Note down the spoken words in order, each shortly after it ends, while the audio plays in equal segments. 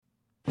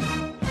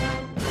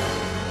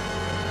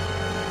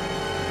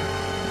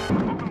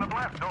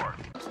left door.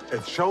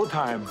 It's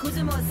showtime.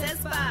 Kuzuma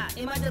Sespa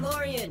in my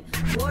DeLorean.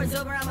 War's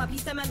over, I'm a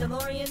piece of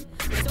Mandalorian.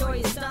 The story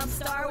is some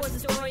Star Wars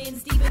historian.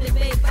 Stephen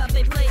debate, but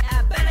they play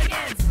at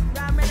Bennigan's.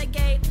 Rhyme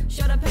renegade,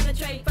 show to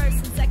penetrate first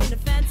and second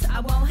defense.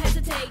 I won't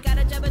hesitate,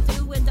 gotta jump it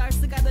through and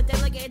Darce the guy that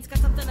delegates. Got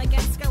something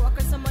against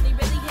Skywalker, someone he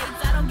really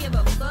hates. I don't give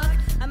a fuck,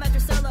 I'm after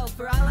Solo.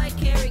 For all I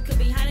carry, could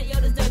be behind at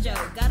Yoda's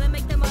dojo. Gotta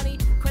make the money,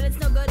 credit's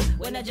no good.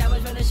 When the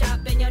Jawas run a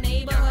shop in your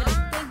neighborhood.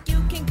 Think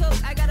you can cook,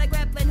 I got a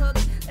grappling hook.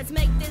 Let's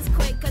make this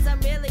quick, cause I'm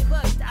really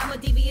booked. I'm a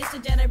devious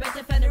degenerate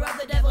defender of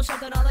the devil.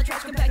 Shuffling all the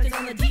trash compactors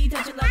on the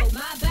detention level.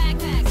 My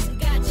backpacks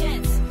got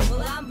jets,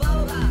 well I'm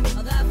Boba,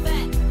 all that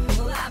fat.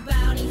 Well I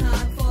bounty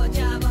hunt for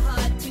Jabba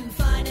Hutt to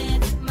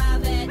finance my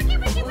vet.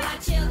 Well I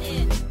chill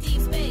in deep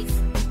space,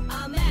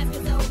 a mask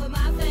is over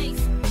my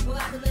face. Well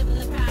I deliver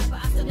the prize, but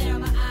I still there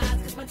on my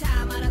eyes. Cause my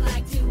time I don't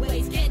like to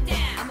waste. Get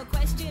down, I'm a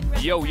question.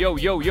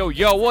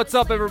 Yo, what's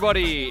up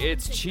everybody?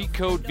 It's Cheat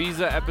Code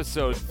Visa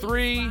episode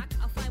 3.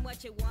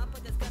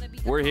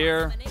 We're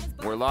here,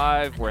 we're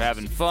live, we're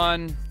having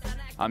fun.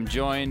 I'm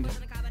joined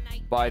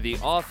by the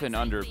often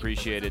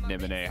underappreciated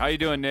Nib and A. How you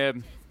doing,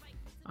 Nib?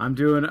 I'm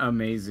doing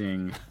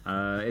amazing.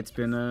 It's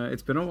been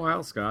a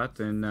while, Scott,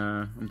 and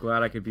I'm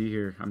glad I could be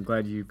here. I'm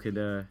glad you could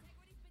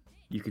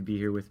be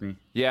here with me.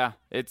 Yeah,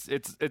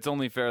 it's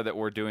only fair that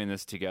we're doing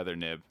this together,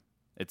 Nib.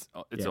 It's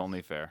Yes.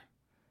 only fair.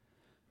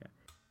 Yeah.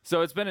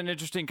 So it's been an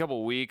interesting couple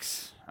of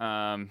weeks.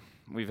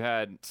 We've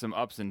had some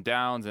ups and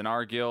downs in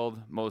our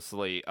guild,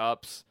 mostly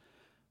ups.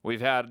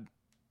 We've had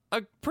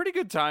a pretty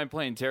good time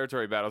playing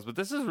territory battles, but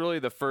this is really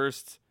the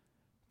first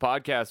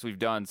podcast we've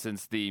done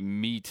since the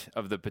meat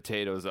of the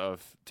potatoes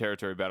of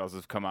territory battles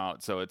have come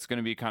out. So it's going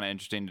to be kind of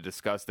interesting to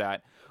discuss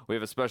that. We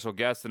have a special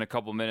guest in a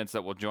couple minutes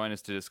that will join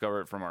us to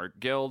discover it from our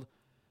guild.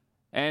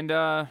 And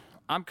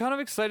I'm kind of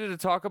excited to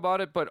talk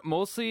about it, but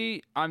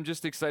mostly I'm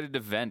just excited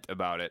to vent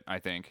about it, I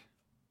think.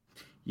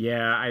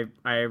 Yeah,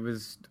 I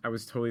was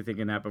totally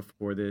thinking that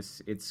before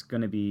this. It's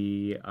going to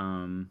be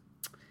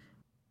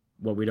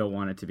what we don't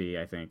want it to be,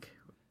 I think,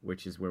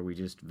 which is where we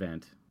just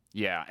vent.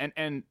 Yeah,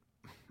 and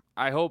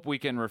I hope we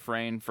can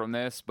refrain from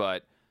this,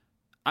 but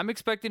I'm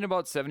expecting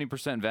about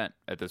 70% vent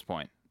at this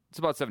point. It's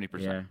about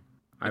 70%. Yeah,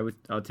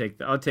 I'll take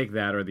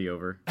that or the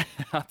over.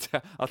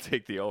 I'll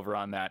take the over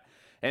on that.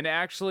 And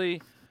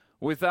actually,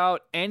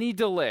 without any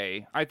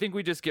delay, I think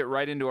we just get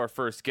right into our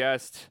first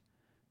guest.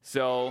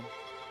 So,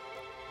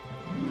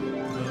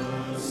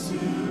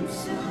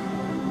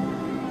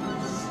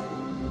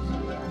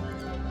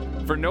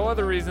 for no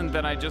other reason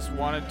than I just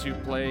wanted to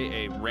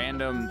play a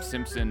random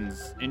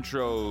Simpsons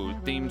intro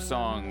theme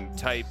song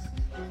type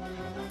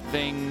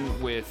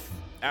thing with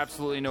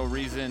absolutely no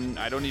reason.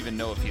 I don't even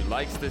know if he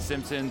likes The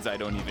Simpsons. I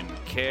don't even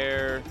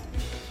care.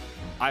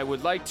 I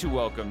would like to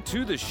welcome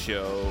to the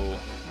show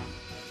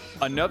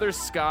another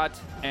Scott,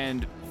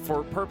 and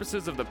for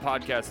purposes of the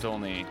podcast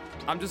only,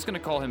 I'm just going to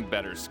call him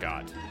Better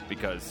Scott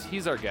because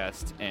he's our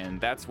guest, and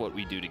that's what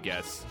we do to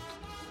guests.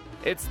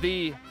 It's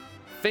the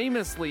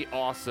famously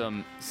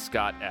awesome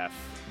Scott F.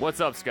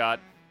 What's up, Scott?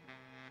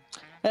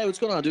 Hey, what's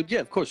going on, dude? Yeah,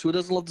 of course. Who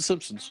doesn't love The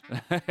Simpsons?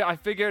 I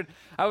figured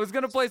I was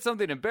going to play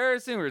something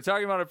embarrassing. We were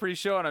talking about it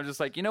pre-show, and I'm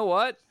just like, you know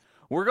what?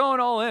 We're going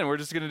all in. We're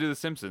just going to do The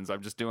Simpsons.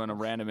 I'm just doing a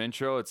random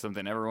intro. It's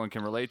something everyone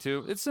can relate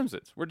to. It's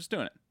Simpsons. We're just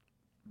doing it.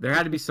 There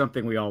had to be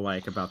something we all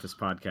like about this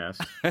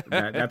podcast.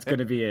 That's going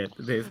to be it.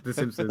 The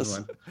Simpsons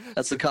one.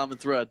 That's the common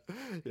thread.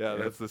 Yeah,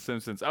 that's The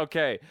Simpsons.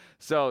 Okay,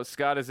 so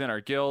Scott is in our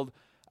guild.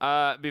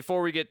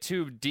 Before we get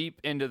too deep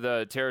into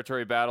the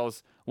territory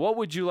battles, what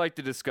would you like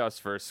to discuss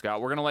first, Scott?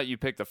 We're going to let you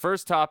pick the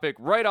first topic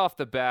right off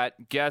the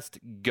bat. Guest,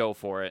 go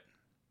for it.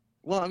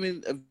 Well, I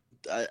mean,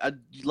 I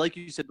like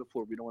you said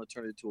before, we don't want to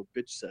turn it into a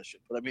bitch session,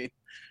 but I mean,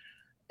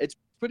 it's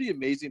pretty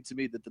amazing to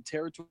me that the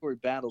territory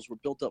battles were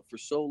built up for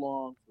so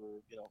long,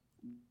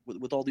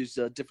 with all these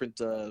different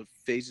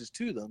phases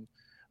to them,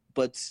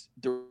 but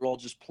they're all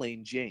just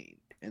plain Jane,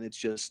 and it's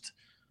just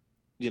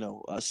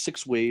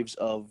 6 waves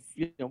of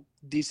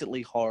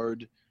decently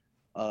hard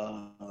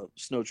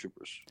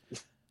snowtroopers.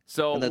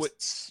 So and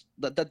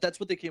that's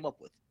what they came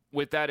up with.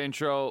 With that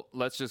intro,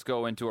 let's just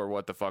go into our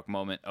what the fuck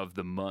moment of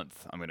the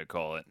month. I'm gonna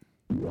call it.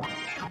 What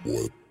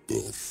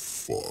the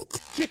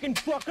fuck? Chicken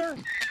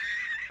fucker!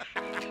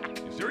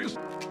 You serious?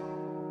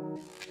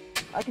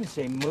 I can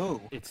say moo.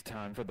 It's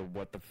time for the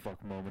what the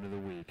fuck moment of the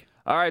week.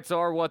 All right, so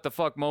our what the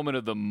fuck moment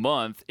of the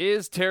month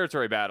is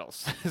territory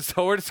battles.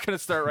 So we're just going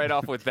to start right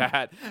off with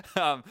that.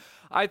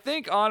 I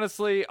think,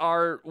 honestly,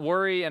 our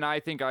worry, and I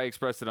think I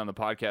expressed it on the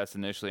podcast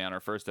initially on our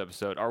first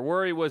episode, our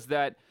worry was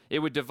that it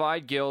would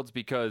divide guilds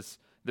because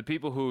the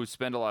people who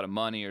spend a lot of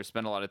money or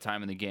spend a lot of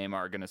time in the game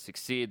are going to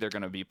succeed. They're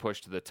going to be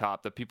pushed to the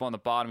top. The people on the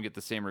bottom get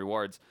the same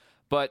rewards.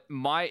 But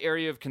my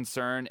area of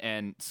concern,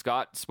 and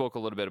Scott spoke a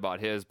little bit about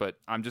his, but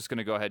I'm just going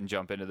to go ahead and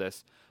jump into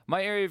this.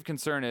 My area of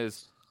concern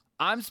is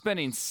I'm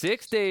spending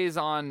 6 days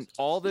on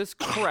all this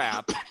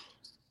crap,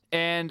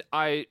 and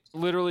I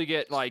literally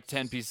get like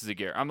 10 pieces of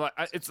gear. I'm like,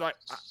 it's like,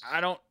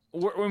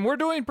 we're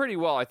doing pretty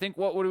well. I think,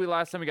 what did we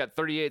last time? We got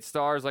 38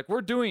 stars. Like,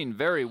 we're doing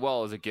very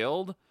well as a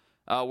guild.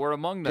 We're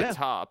among the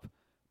top,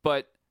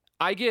 but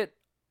I get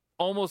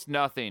almost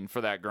nothing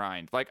for that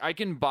grind. Like, I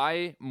can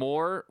buy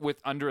more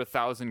with under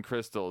 1,000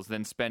 crystals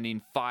than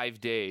spending 5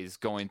 days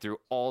going through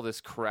all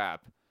this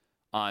crap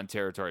on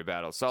territory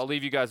battles. So I'll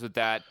leave you guys with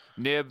that.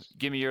 Nib,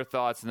 give me your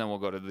thoughts, and then we'll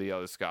go to the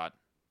other Scott.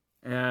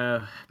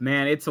 Man,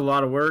 it's a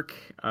lot of work,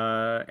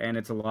 and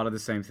it's a lot of the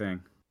same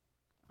thing.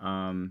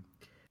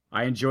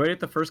 I enjoyed it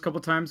the first couple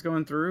times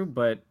going through,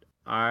 but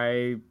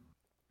I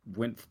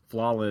went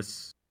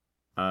flawless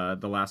the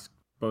last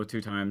both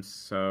 2 times.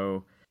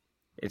 So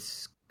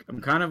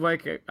I'm kind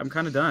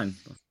of done.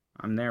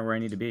 I'm there where I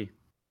need to be.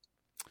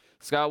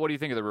 Scott, what do you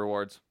think of the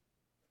rewards?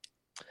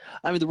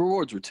 I mean, the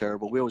rewards were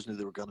terrible. We always knew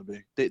they were going to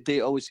be. They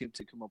always seem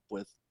to come up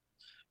with,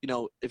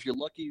 if you're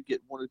lucky, you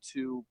get 1 or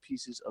 2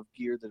 pieces of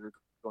gear that are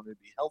going to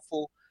be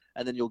helpful,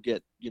 and then you'll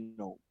get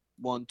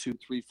 1, 2,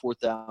 3,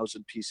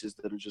 4,000 pieces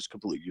that are just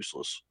completely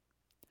useless.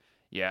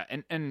 Yeah,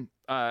 and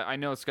I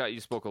know, Scott,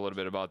 you spoke a little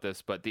bit about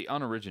this, but the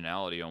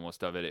unoriginality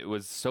almost of it, it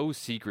was so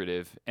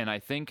secretive, and I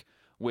think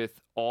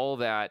with all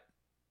that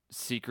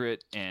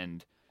secret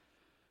and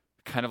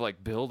kind of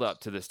like build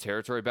up to this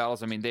territory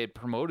battles, I mean, they had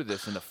promoted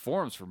this in the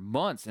forums for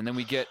months, and then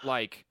we get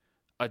like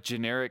a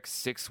generic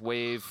 6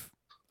 wave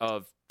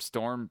of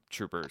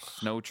stormtroopers,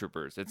 snow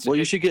troopers.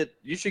 You should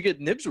get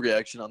Nib's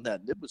reaction on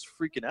that. Nib was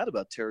freaking out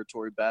about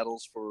territory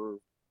battles for a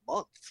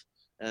month,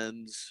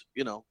 and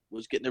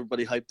was getting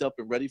everybody hyped up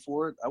and ready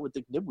for it. I would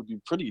think Nib would be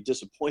pretty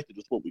disappointed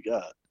with what we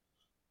got.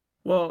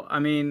 Well, I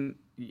mean,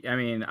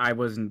 I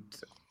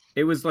wasn't.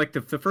 It was like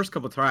the first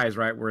couple tries,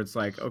 right, where it's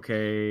like,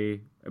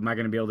 okay, am I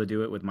going to be able to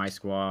do it with my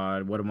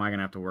squad? What am I going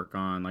to have to work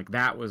on? Like,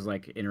 that was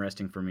like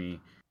interesting for me.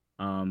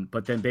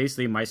 But then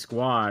basically my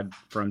squad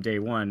from day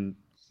one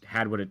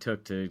had what it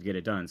took to get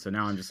it done. So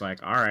now I'm just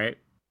like, all right,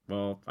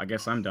 well, I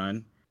guess I'm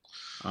done.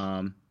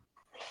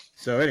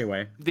 So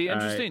anyway, the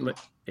interesting,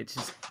 it's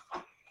just.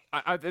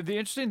 The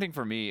interesting thing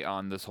for me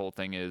on this whole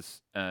thing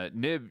is,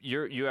 Nib,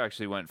 you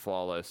actually went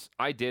flawless.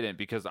 I didn't,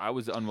 because I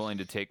was unwilling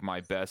to take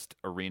my best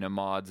arena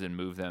mods and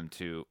move them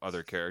to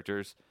other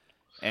characters.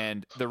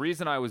 And the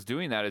reason I was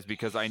doing that is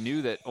because I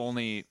knew that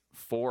only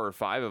 4 or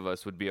 5 of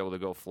us would be able to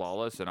go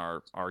flawless in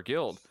our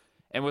guild.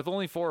 And with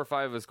only 4 or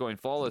 5 of us going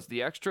flawless,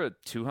 the extra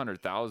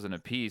 200,000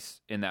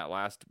 apiece in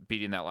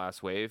beating that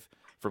last wave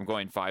from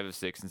going 5 of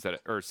 6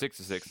 or 6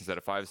 of 6 instead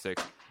of 5 of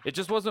 6, it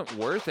just wasn't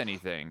worth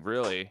anything,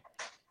 really.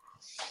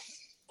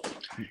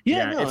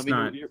 It's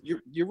not.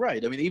 You're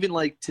right. I mean, even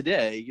like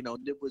today,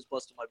 Nib was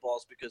busting my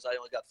balls because I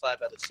only got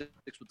 5 out of 6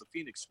 with the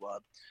Phoenix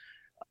squad.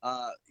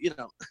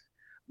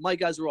 My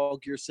guys are all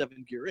gear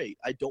 7, gear 8.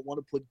 I don't want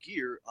to put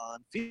gear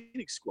on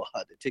Phoenix squad.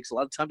 It takes a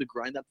lot of time to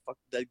grind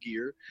that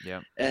gear.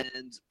 Yeah.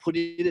 And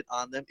putting it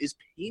on them is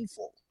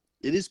painful.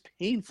 It is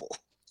painful.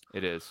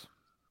 It is.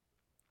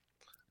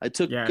 I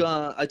took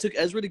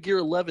Ezra to gear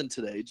 11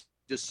 today,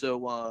 just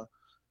so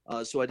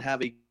I'd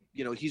have a.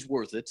 He's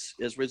worth it.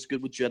 Ezra's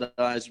good with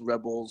Jedis and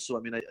Rebels, so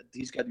I mean,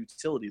 he's got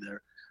utility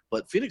there.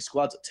 But Phoenix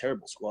Squad's a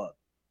terrible squad.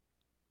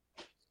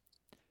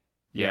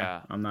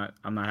 Yeah, I'm not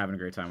having a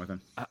great time with him.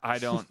 I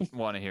don't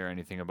want to hear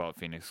anything about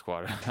Phoenix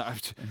Squad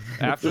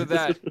after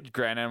that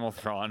Grand Admiral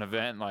Thrawn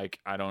event. Like,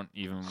 I don't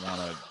even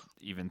want to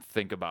even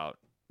think about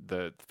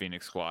the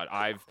Phoenix Squad.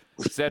 I've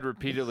said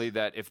repeatedly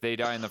that if they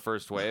die in the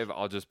first wave,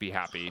 I'll just be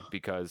happy,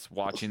 because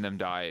watching them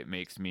die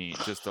makes me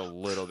just a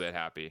little bit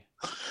happy.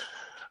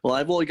 Well,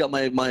 I've only got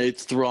my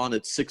Thrawn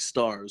at 6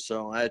 stars,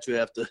 so I actually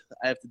have to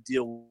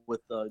deal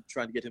with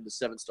trying to get him to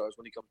 7 stars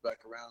when he comes back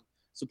around,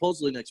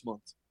 supposedly next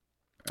month.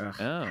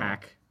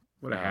 Hack!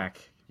 What a hack!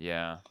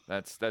 Yeah,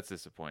 that's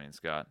disappointing,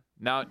 Scott.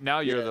 Now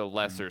you're the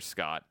lesser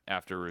Scott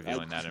after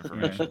revealing that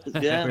information.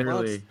 Yeah,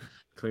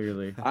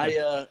 clearly.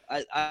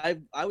 I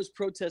was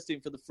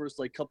protesting for the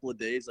first couple of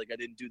days. I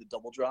didn't do the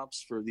double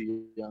drops for the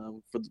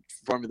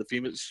farming the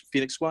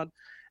Phoenix squad.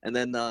 And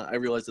then I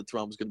realized that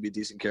Thrawn was going to be a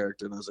decent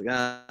character, and I was like,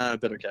 I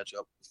better catch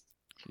up.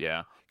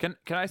 Yeah. Can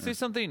I say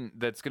something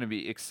that's going to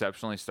be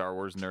exceptionally Star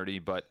Wars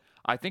nerdy, but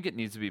I think it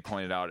needs to be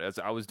pointed out as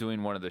I was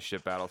doing one of the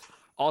ship battles.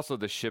 Also,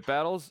 the ship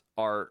battles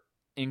are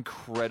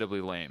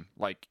incredibly lame.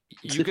 Like,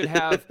 you could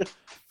have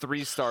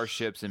 3-star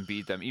ships and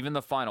beat them. Even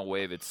the final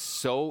wave, it's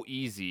so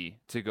easy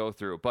to go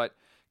through. But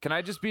can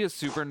I just be a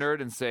super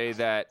nerd and say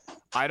that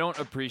I don't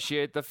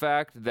appreciate the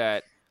fact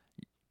that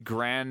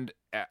Grand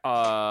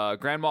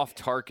Moff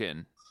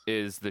Tarkin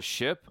is the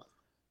ship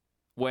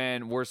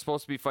when we're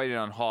supposed to be fighting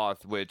on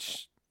Hoth,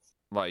 which,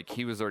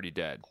 he was already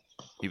dead.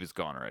 He was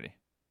gone already.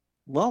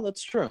 Well,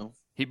 that's true.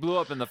 He blew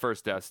up in the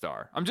first Death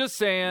Star. I'm just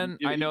saying,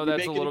 I know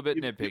that's a little bit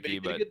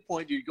nitpicky, but... a good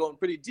point. You're going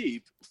pretty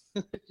deep.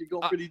 You're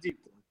going pretty deep.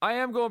 I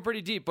am going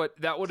pretty deep, but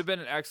that would have been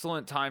an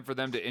excellent time for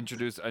them to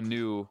introduce a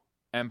new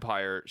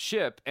Empire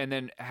ship and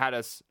then had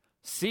us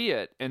see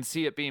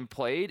it being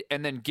played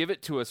and then give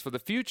it to us for the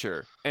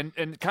future and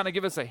kind of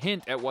give us a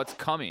hint at what's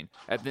coming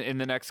in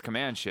the next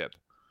command ship.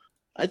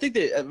 I think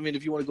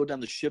if you want to go down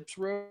the ships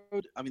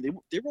road,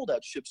 they rolled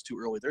out ships too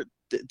early.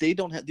 They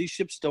don't have, these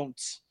ships don't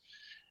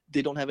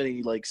have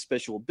any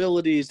special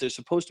abilities. They're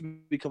supposed to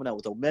be coming out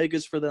with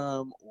Omegas for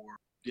them, or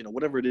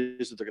whatever it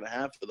is that they're going to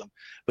have for them.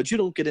 But you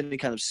don't get any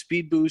kind of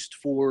speed boost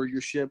for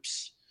your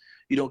ships.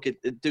 You don't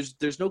get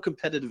there's no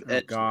competitive Oh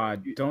edge.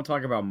 God, don't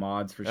talk about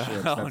mods for ships.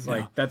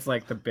 Oh, That's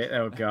like the bit.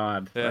 Oh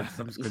God, Yeah.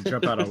 I'm just gonna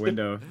jump out a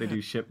window if they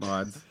do ship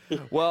mods.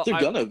 Well, They're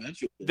gonna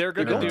eventually. they're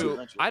gonna going to do.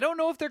 eventually. I don't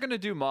know if they're gonna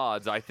do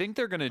mods. I think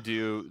they're gonna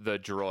do the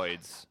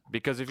droids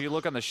because if you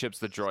look on the ships,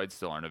 the droids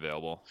still aren't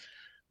available.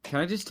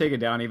 Can I just take it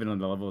down even on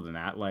the level than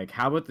that? Like,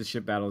 how about the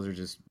ship battles are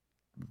just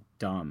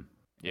dumb?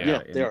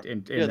 Yeah. they are.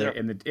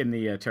 In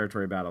the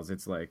territory battles,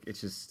 it's like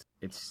it's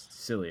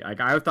silly. Like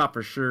I thought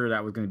for sure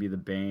that was going to be the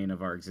bane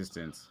of our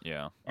existence.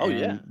 Yeah. Oh, And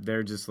yeah.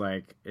 they're just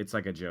like it's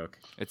like a joke.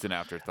 It's an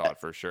afterthought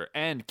for sure.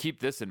 And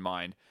keep this in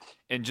mind.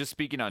 And just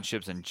speaking on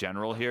ships in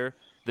general here,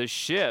 the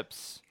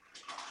ships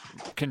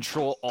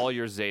control all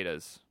your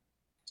zetas.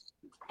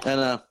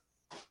 And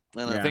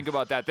Yeah. Think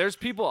about that. There's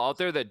people out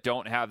there that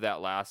don't have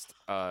that last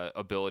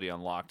ability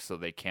unlocked, so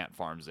they can't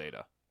farm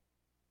zeta.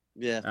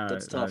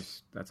 that's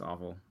tough. That's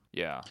awful.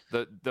 Yeah.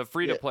 The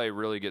free to play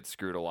really gets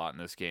screwed a lot in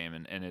this game,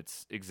 and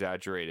it's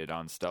exaggerated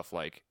on stuff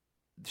like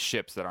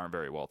ships that aren't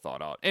very well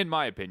thought out, in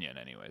my opinion,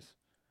 anyways.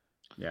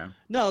 Yeah.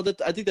 No,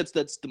 I think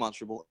that's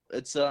demonstrable.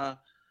 It's the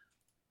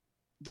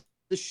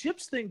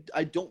ships thing.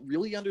 I don't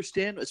really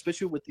understand,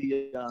 especially with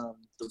the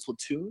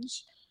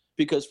platoons,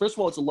 because first of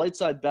all, it's a light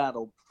side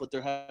battle, but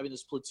they're having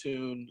this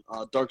platoon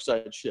dark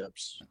side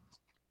ships.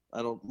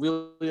 I don't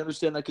really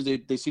understand that because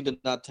they seem to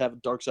not have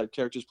dark side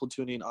characters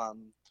platooning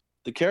on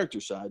the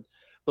character side,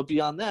 but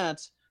beyond that,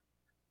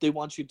 they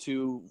want you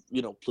to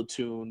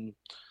platoon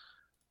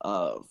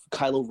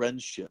Kylo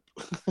Ren's ship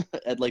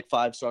at like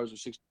 5 stars or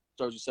 6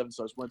 stars or 7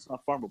 stars when it's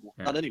not farmable,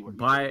 Yeah. not anywhere.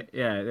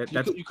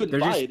 You couldn't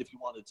buy it if you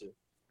wanted to.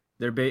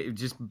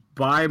 Just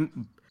buy,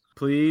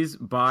 please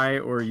buy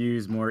or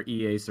use more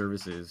EA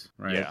services,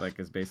 right? Yeah. Like,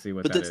 is basically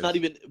what But that that's is. not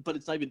even. But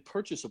it's not even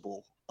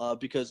purchasable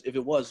because if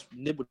it was,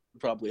 Nib would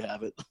probably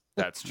have it.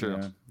 That's true.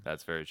 Yeah.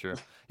 That's very true.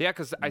 Yeah,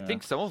 because I Yeah.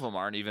 think some of them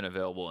aren't even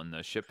available in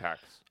the ship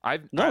packs. I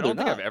No, don't they're think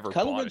I've not. ever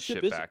Kylo bought a Ren's ship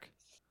ship isn't. pack.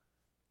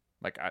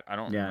 Like, I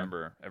don't Yeah.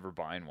 remember ever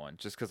buying one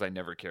just because I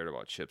never cared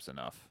about ships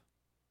enough.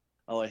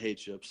 Oh, I hate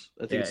ships.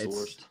 I think Yeah, it's the it's-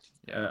 worst.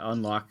 Yeah.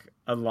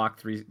 Unlock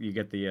 3. You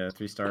get the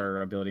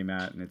 3-star ability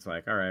mat, and it's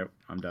like, all right,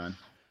 I'm done.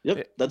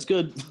 Yep, that's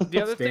good.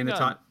 The other Stay in thing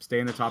the on, Stay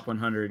in the top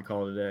 100.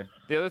 Call it a day.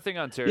 The other thing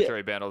on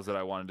territory battles that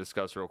I want to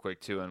discuss real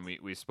quick too, and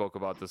we spoke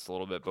about this a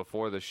little bit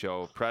before the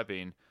show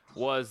prepping,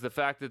 was the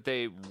fact that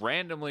they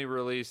randomly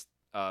released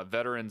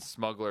veteran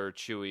smuggler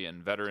Chewie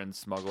and veteran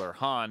smuggler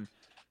Han.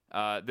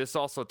 This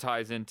also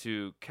ties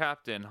into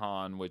Captain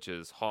Han, which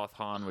is Hoth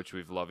Han, which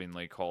we've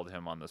lovingly called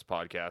him on this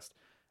podcast.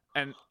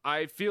 And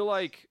I feel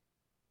like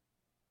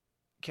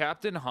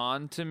Captain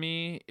Han to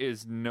me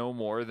is no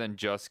more than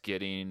just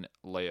getting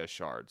Leia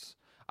shards.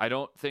 I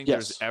don't think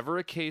there's ever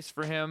a case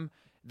for him.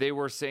 They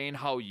were saying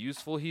how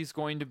useful he's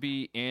going to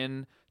be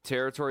in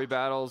territory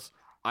battles.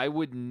 I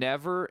would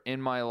never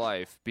in my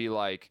life be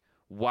like,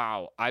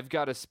 wow, I've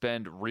got to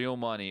spend real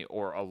money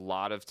or a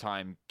lot of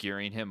time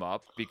gearing him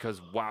up because,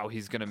 wow,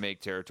 he's going to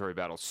make territory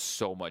battles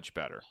so much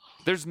better.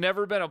 There's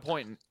never been a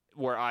point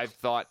where I've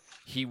thought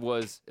he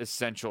was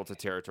essential to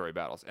territory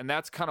battles. And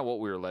that's kind of what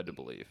we were led to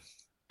believe.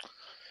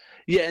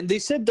 Yeah, and they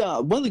said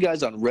one of the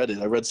guys on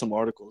Reddit, I read some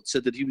article, it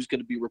said that he was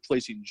going to be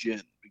replacing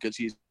Jin because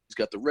he's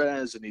got the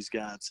res and he's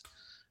got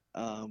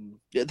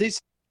they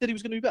said he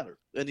was going to be better,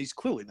 and he's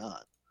clearly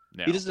not.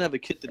 No. He doesn't have a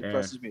kit that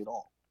impresses me at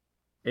all.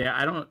 Yeah,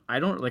 I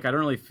don't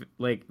really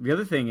like. The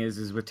other thing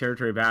is with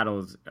territory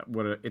battles,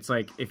 it's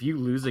like if you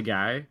lose a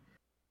guy,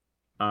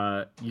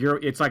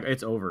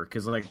 it's over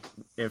because like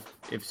if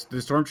the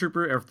stormtrooper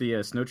or if the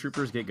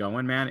snowtroopers get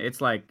going, man,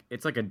 it's like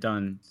a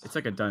done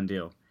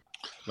deal.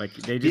 Like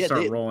they just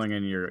start rolling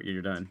and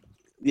you're done.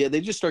 Yeah,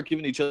 they just start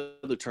giving each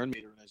other turn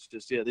meter, and it's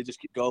just they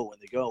just keep going,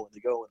 they go and they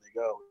go and they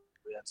go.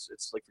 Yeah,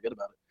 it's like forget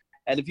about it.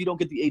 And if you don't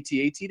get the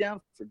AT-AT down,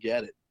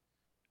 forget it.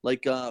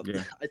 Like I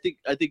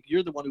think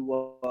you're the one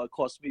who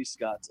cost me,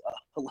 Scott,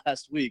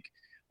 last week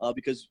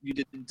because you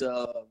didn't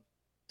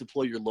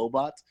deploy your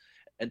Lobot,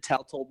 and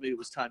Tal told me it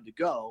was time to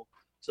go.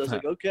 So I was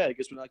like, okay, I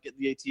guess we're not getting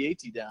the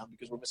AT-AT down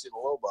because we're missing a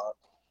Lobot.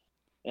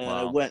 And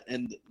I went,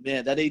 and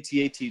man, that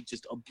AT-AT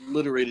just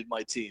obliterated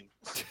my team.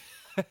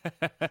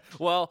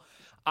 Well,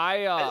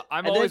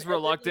 I'm always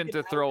reluctant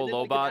to throw a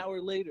Lobot. Like an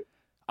hour later.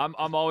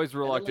 I'm always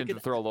reluctant to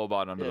throw a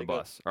Lobot under the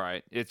bus. All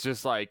right, it's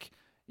just like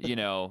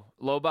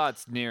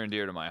Lobot's near and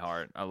dear to my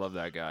heart. I love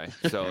that guy.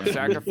 So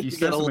You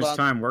spend so much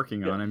time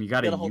working on him. You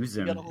got to use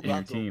him in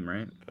your team,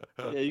 right?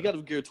 Yeah, you got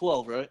to gear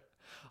 12, right?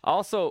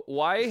 Also,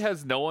 why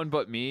has no one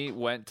but me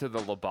went to the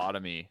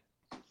lobotomy?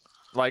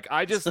 Like,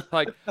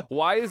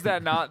 why is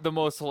that not the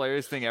most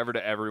hilarious thing ever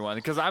to everyone?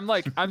 Because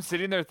I'm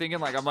sitting there thinking,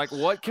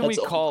 what can we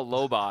call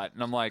Lobot?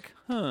 And I'm like,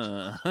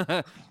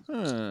 I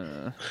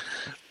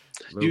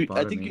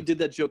think you did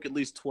that joke at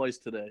least twice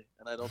today,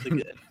 and I don't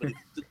think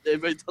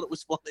everybody thought it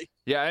was funny.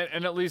 Yeah,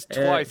 and at least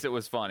twice it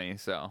was funny,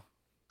 so.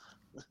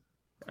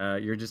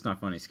 You're just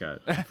not funny, Scott,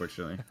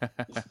 unfortunately.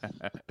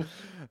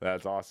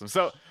 That's awesome.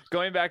 So,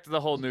 going back to the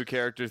whole new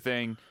character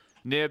thing,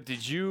 Nib,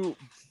 did you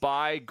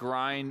buy,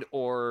 grind,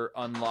 or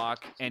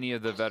unlock any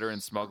of the veteran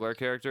smuggler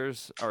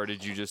characters, or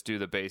did you just do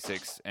the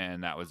basics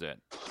and that was it?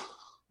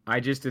 I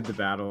just did the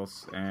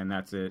battles, and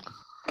that's it.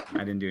 I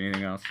didn't do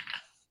anything else.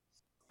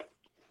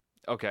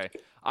 Okay.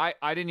 I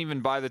didn't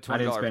even buy the $20 I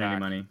didn't spend pack. any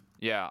money.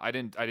 Yeah, I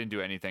didn't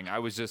do anything. I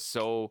was just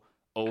so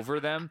over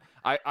them.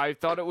 I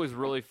thought it was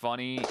really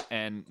funny,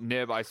 and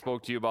Nib, I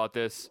spoke to you about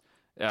this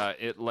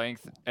at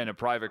length in a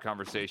private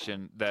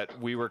conversation that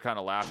we were kind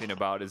of laughing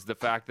about, is the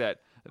fact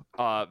that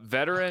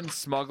veteran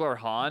smuggler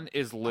Han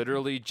is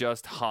literally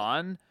just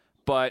Han,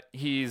 but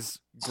he's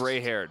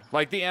gray-haired.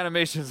 Like, the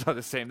animations are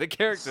the same. The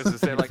character's the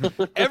same. Like,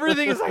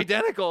 everything is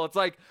identical. It's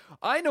like,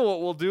 I know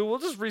what we'll do. We'll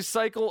just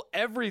recycle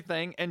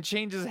everything and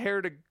change his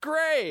hair to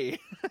gray.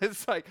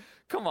 It's like,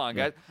 come on,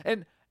 guys.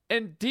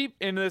 And deep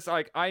in this,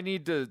 like, I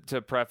need to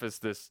preface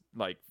this,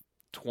 like,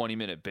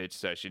 20-minute bitch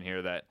session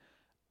here that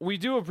we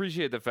do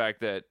appreciate the fact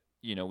that,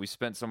 you know, we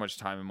spent so much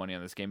time and money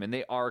on this game, and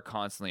they are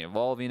constantly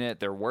evolving it.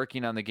 They're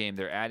working on the game.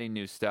 They're adding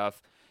new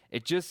stuff.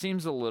 It just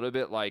seems a little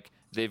bit like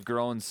they've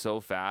grown so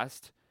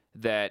fast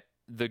that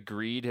the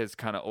greed has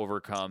kind of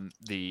overcome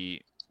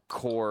the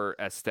core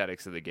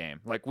aesthetics of the game.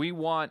 Like, we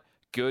want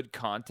good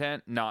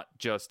content, not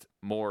just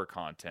more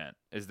content,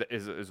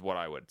 is what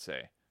I would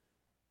say.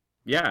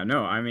 Yeah,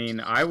 no, I mean,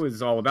 I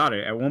was all about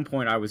it. At one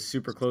point, I was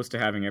super close to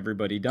having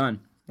everybody done,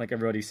 like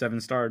everybody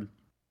 7-starred.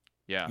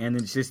 Yeah. And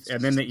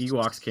then the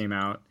Ewoks came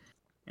out,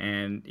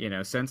 and, you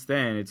know, since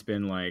then it's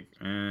been like,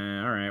 all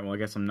right, well, I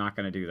guess I'm not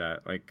going to do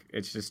that. Like,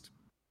 it's just,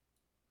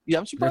 Yeah,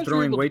 I'm they're surprised you're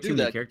throwing able way to too do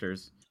many that.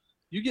 characters.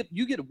 You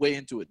get way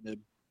into it, Nib.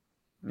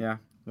 Yeah,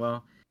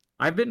 well,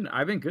 I've been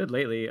good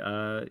lately.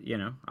 I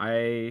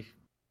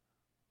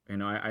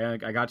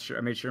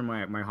made sure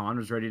my Han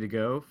was ready to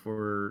go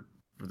for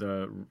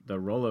the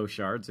Rolo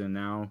shards, and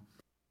now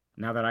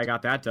that I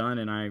got that done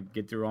and I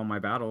get through all my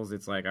battles,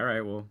 it's like, all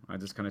right, well, I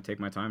just kind of take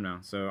my time now.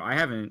 So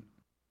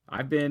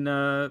I've been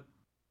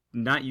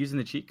not using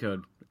the cheat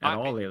code at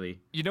all lately.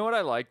 You know what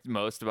I like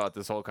most about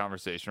this whole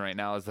conversation right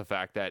now is the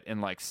fact that in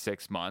like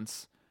 6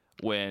 months,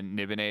 when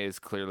Nibene is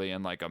clearly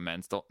in like a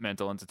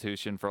mental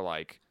institution for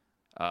like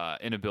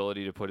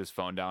inability to put his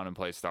phone down and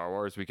play Star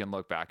Wars, we can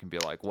look back and be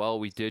like, well,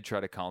 we did try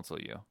to counsel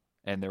you,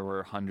 and there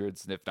were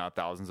hundreds, if not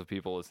thousands, of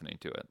people listening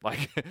to it.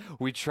 Like,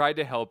 we tried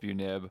to help you,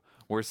 Nib.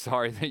 We're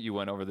sorry that you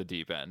went over the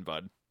deep end,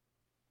 bud.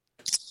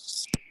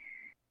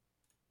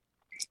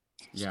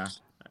 Yeah.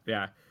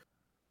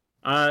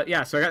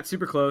 So I got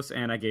super close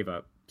and I gave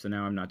up. So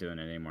now I'm not doing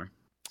it anymore.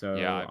 So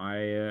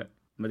yeah,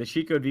 but the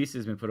cheat code visa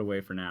has been put away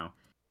for now.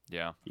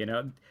 Yeah. You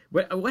know,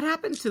 what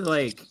happened to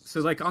like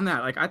on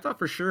that, like, I thought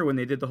for sure when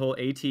they did the whole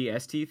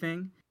AT-ST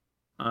thing,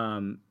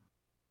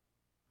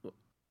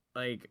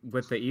 like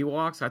with the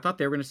Ewoks, I thought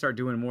they were going to start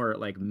doing more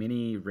like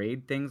mini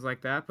raid things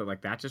like that, but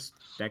like that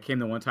came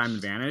the one time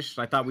and vanished.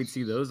 I thought we'd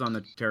see those on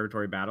the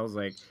territory battles.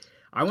 Like,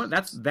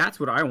 that's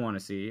what I want to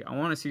see. I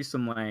want to see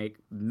some like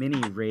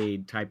mini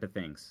raid type of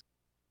things.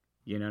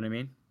 You know what I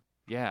mean?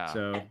 Yeah.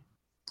 So,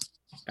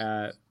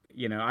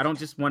 you know, I don't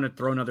just want to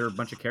throw another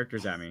bunch of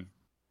characters at me.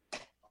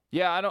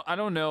 Yeah, I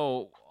don't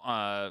know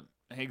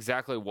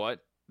exactly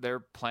what they're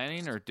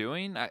planning or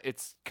doing.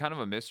 It's kind of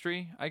a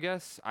mystery, I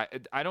guess.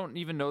 I don't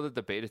even know that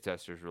the beta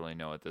testers really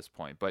know at this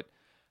point, but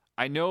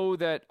I know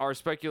that our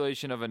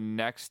speculation of a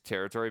next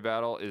territory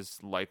battle is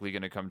likely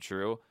going to come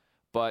true,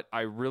 but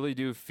I really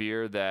do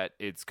fear that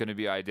it's going to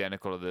be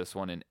identical to this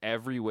one in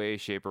every way,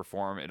 shape, or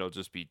form. It'll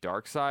just be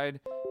Darkside,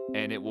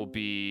 and it will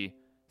be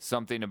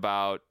something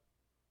about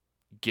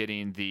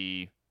getting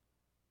the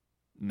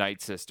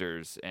Night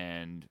Sisters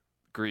and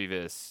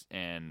Grievous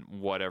and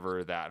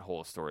whatever that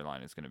whole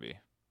storyline is going to be.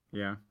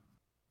 Yeah.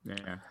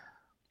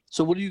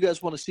 So what do you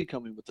guys want to see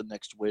coming with the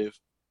next wave?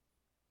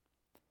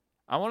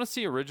 I want to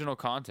see original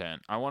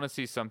content. I want to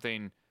see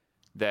something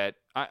that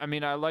I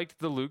mean, I liked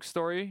the Luke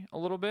story a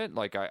little bit.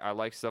 Like, I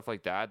like stuff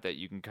like that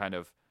you can kind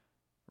of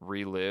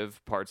relive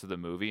parts of the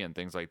movie and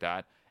things like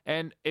that.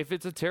 And if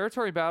it's a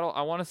territory battle,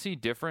 I want to see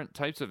different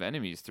types of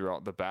enemies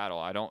throughout the battle.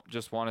 I don't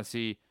just want to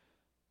see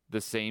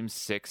the same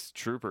 6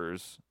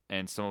 troopers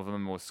and some of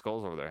them with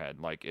skulls over their head.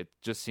 Like, it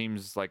just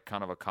seems like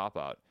kind of a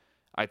cop-out.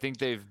 I think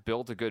they've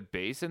built a good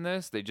base in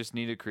this. They just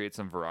need to create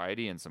some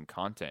variety and some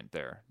content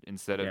there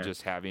instead of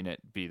just having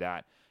it be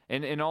that.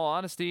 And in all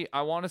honesty,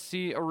 I want to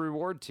see a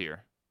reward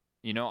tier.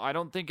 You know, I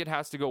don't think it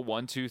has to go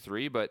 1, 2,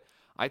 3, but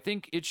I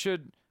think it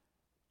should.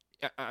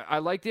 I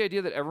like the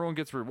idea that everyone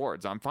gets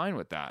rewards. I'm fine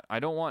with that. I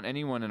don't want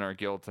anyone in our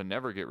guild to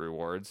never get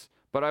rewards,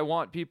 but I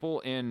want people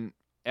in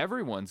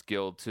everyone's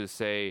guild to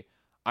say,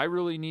 I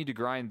really need to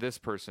grind this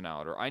person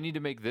out, or I need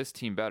to make this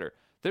team better.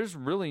 There's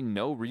really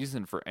no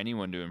reason for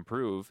anyone to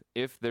improve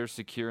if they're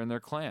secure in their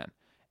clan.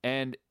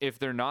 And if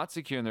they're not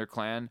secure in their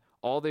clan,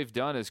 all they've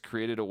done is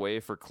created a way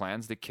for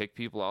clans to kick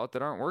people out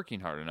that aren't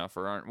working hard enough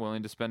or aren't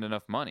willing to spend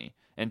enough money.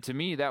 And to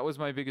me, that was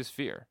my biggest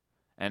fear.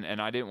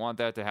 And I didn't want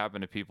that to happen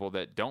to people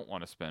that don't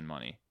want to spend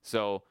money.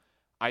 So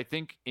I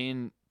think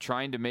in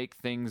trying to make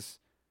things,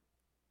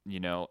 you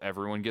know,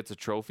 everyone gets a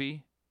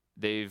trophy,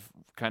 they've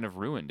kind of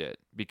ruined it.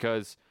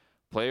 Because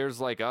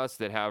players like us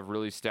that have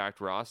really stacked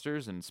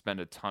rosters and spend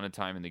a ton of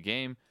time in the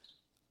game,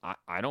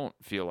 I don't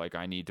feel like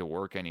I need to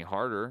work any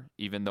harder,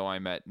 even though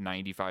I'm at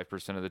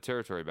 95% of the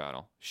territory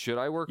battle. Should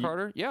I work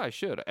harder? Yeah, I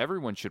should.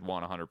 Everyone should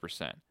want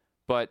 100%.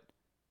 But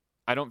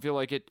I don't feel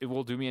like it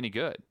will do me any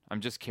good. I'm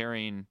just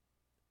carrying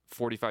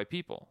 45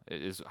 people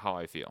is how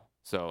I feel.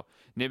 So,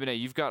 Nib and A,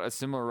 you've got a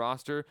similar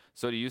roster.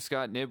 So do you,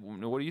 Scott. Nib,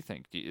 what do you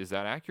think? Is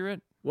that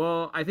accurate?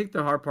 Well, I think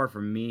the hard part for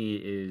me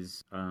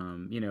is,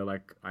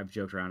 like I've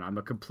joked around, I'm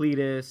a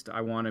completist. I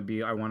want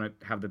to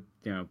have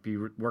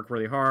the, work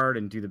really hard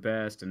and do the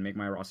best and make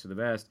my roster the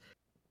best.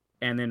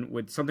 And then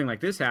when something like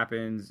this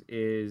happens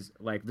is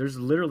like, there's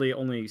literally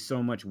only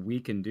so much we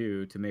can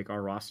do to make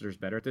our rosters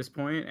better at this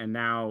point. And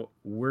now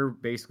we're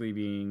basically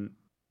being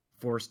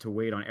forced to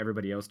wait on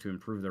everybody else to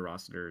improve their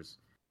rosters,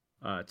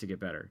 to get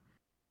better.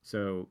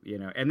 So,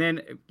 and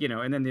then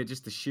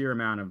just the sheer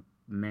amount of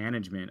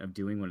management of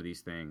doing one of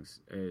these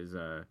things is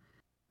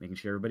making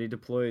sure everybody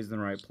deploys in the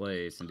right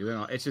place and doing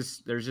all. It's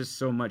just there's just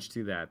so much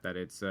to that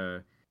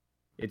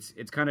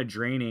it's kind of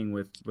draining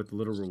with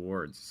little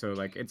rewards. So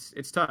like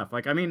it's tough.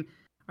 Like I mean,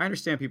 I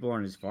understand people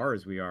aren't as far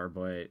as we are,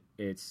 but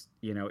it's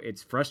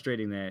it's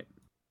frustrating that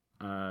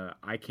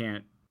I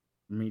can't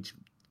reach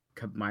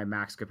my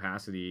max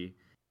capacity,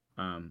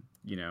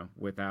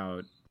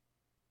 without.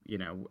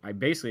 I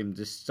basically am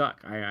just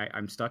stuck.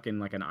 I'm stuck in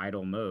like an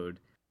idle mode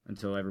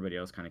until everybody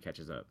else kind of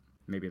catches up.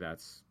 Maybe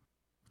that's,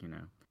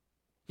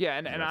 Yeah,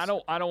 and I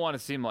don't want to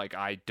seem like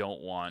I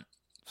don't want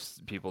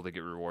people to get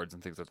rewards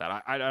and things like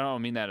that. I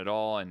don't mean that at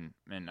all, and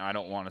I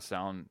don't want to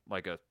sound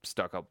like a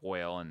stuck-up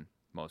whale, and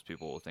most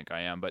people will think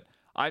I am. But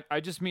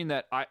I just mean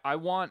that I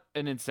want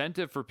an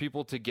incentive for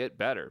people to get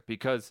better,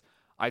 because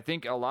I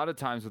think a lot of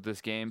times with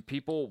this game,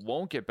 people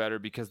won't get better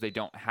because they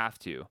don't have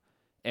to.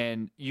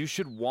 And you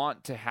should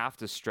want to have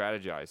to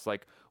strategize.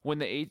 Like when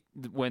the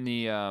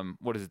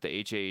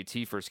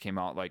HAAT first came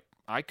out, like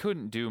I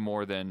couldn't do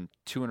more than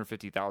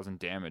 250,000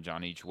 damage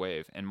on each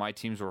wave, and my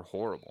teams were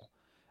horrible.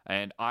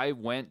 And I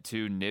went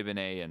to Nib and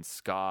A and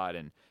Scott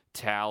and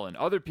Tal and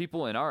other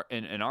people in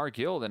our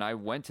guild, and I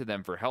went to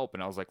them for help.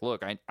 And I was like,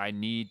 look, I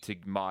need to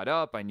mod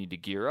up, I need to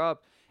gear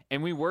up.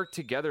 And we worked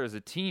together as a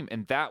team,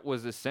 and that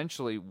was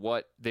essentially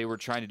what they were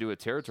trying to do with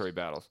territory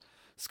battles.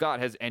 Scott,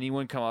 has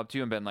anyone come up to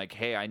you and been like,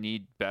 hey, I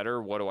need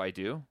better, what do I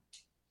do?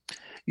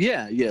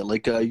 Yeah,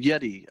 like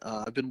Yeti.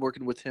 I've been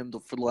working with him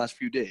for the last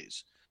few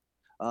days.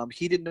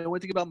 He didn't know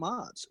anything about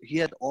mods. He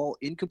had all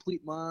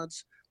incomplete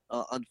mods,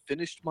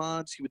 unfinished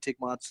mods. He would take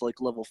mods to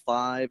like level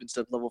 5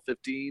 instead of level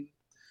 15.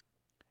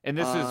 And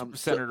this is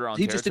centered around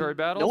territory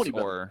battles,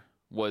 or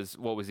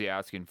what was he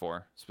asking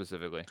for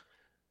specifically?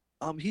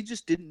 He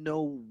just didn't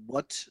know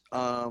what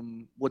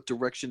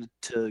direction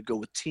to go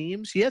with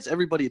teams. He has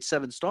everybody at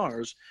 7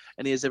 stars,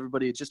 and he has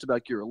everybody at just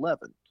about gear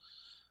 11.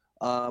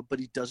 But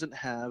he doesn't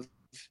have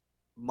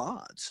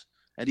mods,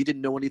 and he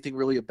didn't know anything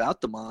really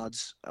about the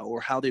mods or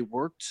how they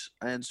worked,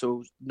 and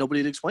so nobody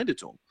had explained it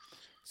to him.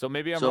 So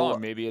maybe I'm wrong.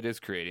 Maybe it is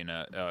creating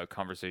a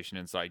conversation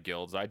inside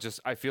guilds.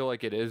 I feel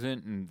like it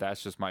isn't, and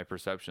that's just my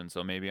perception.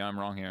 So maybe I'm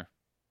wrong here.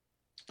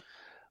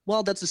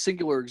 Well, that's a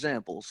singular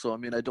example. So, I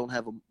mean, I don't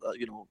have a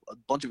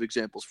bunch of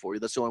examples for you.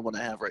 That's the only one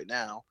I have right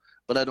now.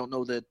 But I don't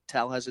know that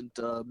Tal hasn't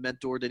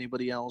mentored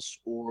anybody else,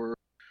 or,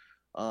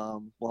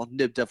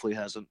 Nib definitely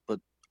hasn't, but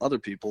other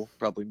people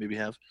probably maybe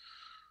have.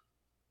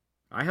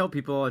 I help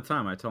people all the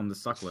time. I tell them to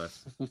suck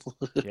less.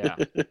 Yeah,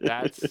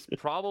 that's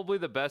probably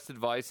the best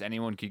advice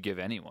anyone could give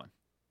anyone.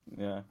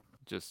 Yeah.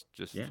 Just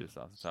off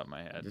the top of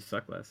my head. Just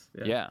suck less.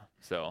 Yeah.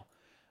 So,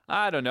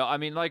 I don't know. I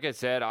mean, like I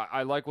said,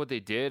 I like what they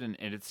did, and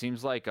it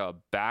seems like a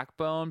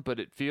backbone, but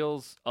it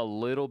feels a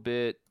little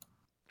bit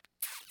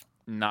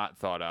not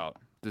thought out.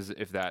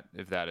 If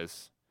that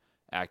is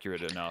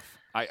accurate enough.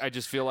 I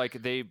just feel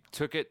like they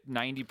took it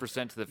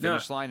 90% to the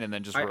finish line and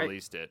then just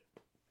released it.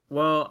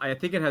 Well, I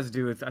think it has to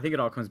do with. I think it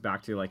all comes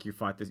back to like you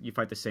fight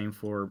the same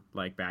 4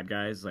 like bad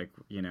guys, like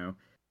in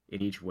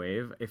each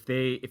wave. If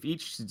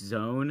each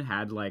zone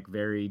had like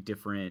very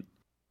different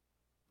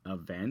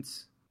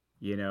events.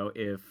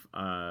 If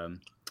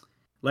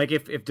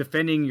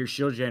defending your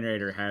shield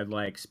generator had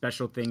like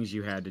special things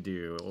you had to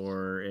do,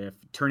 or if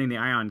turning the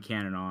ion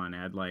cannon on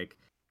had like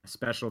a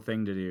special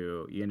thing to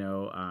do,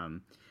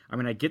 I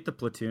mean, I get the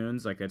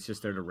platoons, like it's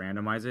just there to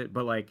randomize it,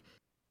 but like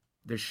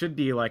there should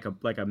be like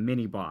a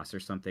mini boss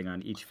or something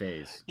on each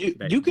phase.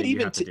 You could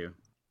even do.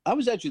 I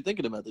was actually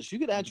thinking about this. You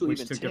could actually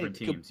even take different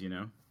teams,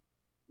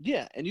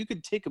 Yeah, and you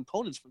could take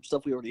components from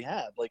stuff we already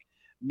have, like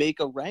make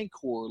a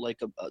Rancor like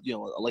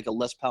a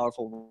less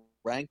powerful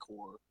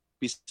Rancor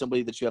be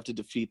somebody that you have to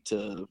defeat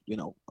to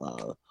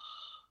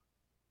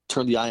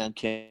turn the ion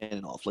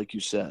cannon off, like you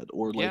said,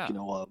 or like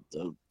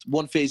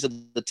one phase of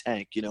the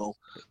tank,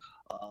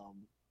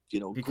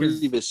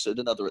 Grievous and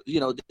another, you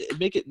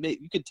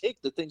can take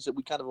the things that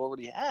we kind of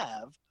already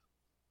have.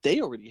 They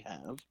already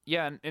have.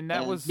 Yeah, and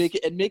that was make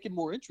it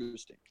more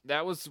interesting.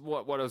 That was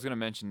what I was going to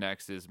mention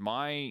next. Is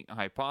my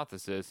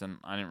hypothesis, and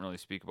I didn't really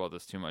speak about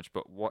this too much,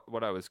 but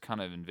what I was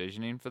kind of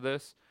envisioning for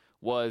this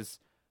was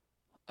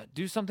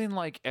do something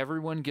like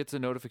everyone gets a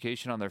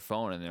notification on their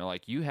phone, and they're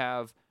like, you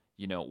have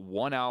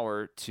 1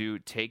 hour to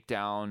take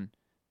down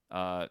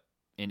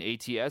in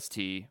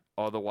ATST,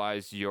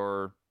 otherwise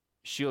your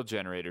shield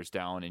generator's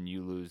down and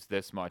you lose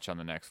this much on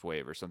the next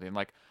wave or something.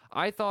 Like,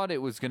 I thought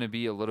it was going to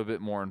be a little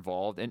bit more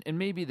involved, and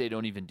maybe they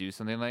don't even do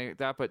something like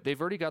that, but they've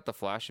already got the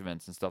flash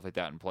events and stuff like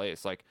that in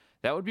place. Like,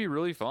 that would be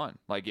really fun.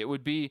 Like, it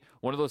would be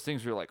one of those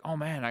things where you're like, oh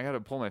man, I got to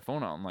pull my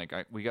phone out. I'm like,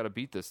 we got to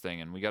beat this thing,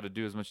 and we got to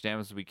do as much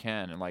damage as we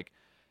can. And like,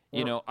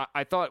 you know,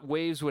 I thought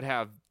waves would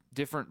have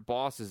different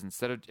bosses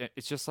instead of,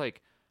 it's just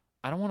like,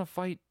 I don't want to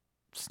fight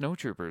snow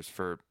troopers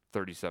for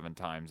 37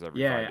 times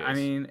every 5 days. I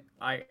mean,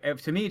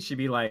 to me it should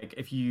be like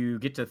if you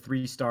get to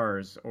 3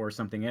 stars or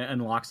something, it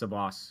unlocks a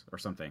boss or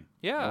something.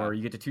 Yeah. Or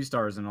you get to 2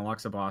 stars and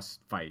unlocks a boss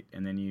fight,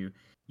 and then you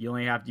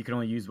can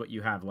only use what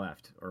you have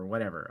left or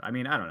whatever. I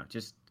mean, I don't know.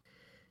 Just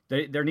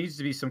there needs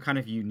to be some kind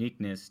of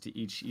uniqueness to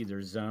each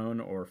either zone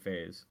or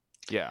phase.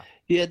 Yeah.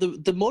 Yeah,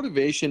 the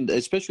motivation,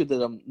 especially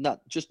that I'm not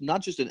just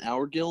in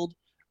our guild,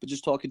 but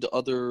just talking to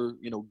other,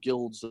 you know,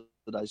 guilds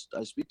that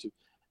I speak to.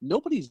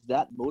 Nobody's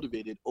that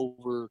motivated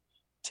over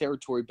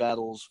territory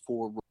battles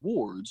for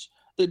rewards.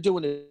 They're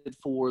doing it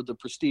for the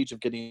prestige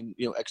of getting,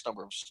 you know, X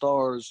number of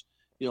stars,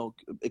 you know,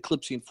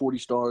 eclipsing 40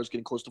 stars,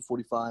 getting close to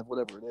 45,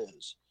 whatever it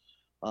is.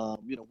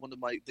 You know, one of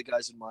the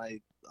guys in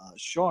my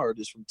shard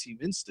is from Team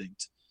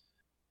Instinct.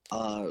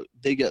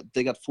 They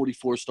got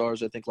 44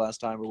 stars, I think, last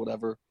time or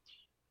whatever.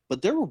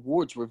 But their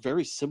rewards were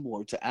very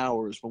similar to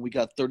ours when we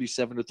got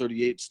 37 or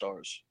 38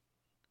 stars.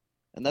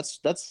 And that's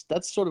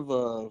sort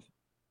of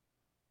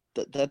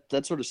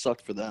that sort of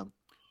sucked for them.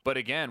 But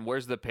again,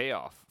 where's the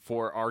payoff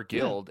for our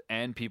guild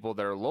and people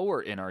that are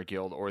lower in our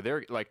guild, or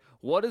they're like,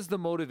 what is the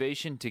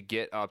motivation to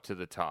get up to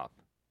the top?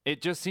 It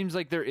just seems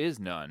like there is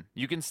none.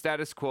 You can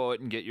status quo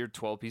it and get your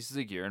 12 pieces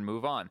of gear and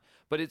move on.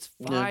 But it's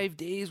 5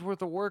 days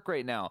worth of work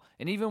right now.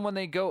 And even when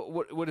they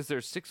go, what is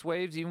there, 6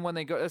 waves? Even when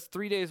they go, that's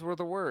 3 days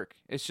worth of work.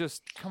 It's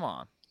just, come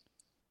on.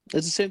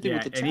 It's the same thing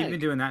with the tank. And even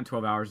doing that in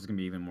 12 hours is going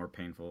to be even more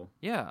painful.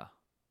 Yeah.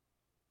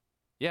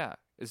 Yeah.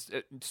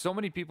 So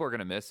many people are going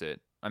to miss it.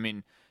 I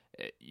mean,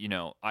 you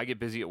know, I get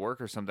busy at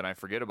work or something, I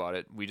forget about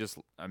it.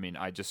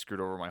 I just screwed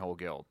over my whole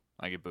guild.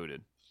 I get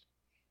booted.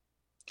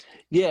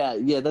 Yeah,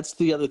 that's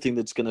the other thing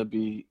that's going to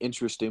be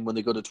interesting when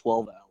they go to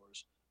 12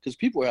 hours, because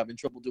people are having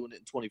trouble doing it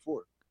in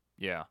 24.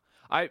 Yeah.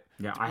 I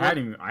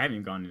haven't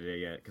even gone today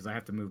yet because I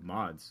have to move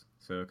mods.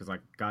 So, because like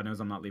God knows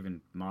I'm not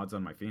leaving mods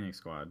on my Phoenix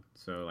squad.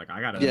 So like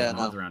I got to move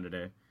mods around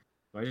today.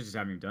 But I just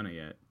haven't even done it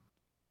yet.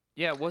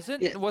 Yeah,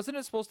 wasn't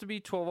it supposed to be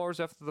 12 hours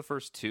after the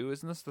first 2?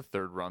 Isn't this the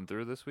 3rd run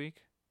through this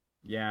week?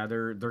 Yeah,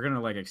 they're gonna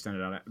like extend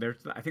it out.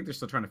 I think they're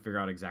still trying to figure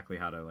out exactly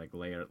how to like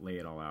lay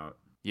it all out.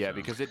 Yeah, so.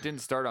 Because it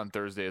didn't start on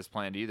Thursday as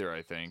planned either,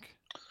 I think.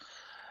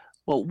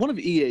 Well, one of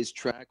EA's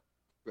track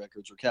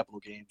records, or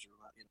Capital Games, or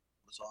you know,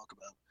 what to talk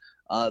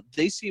about,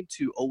 they seem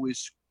to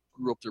always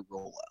screw up their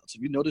rollouts.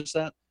 Have you noticed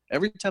that?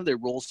 Every time they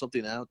roll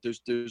something out,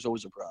 there's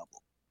always a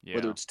problem. Yeah.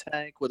 Whether it's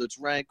tank, whether it's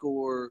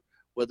Rancor,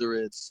 whether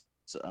it's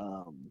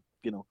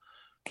you know,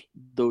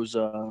 those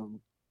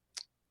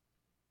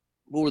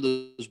what were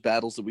those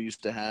battles that we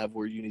used to have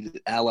where you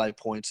needed ally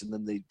points and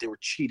then they were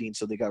cheating,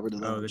 so they got rid of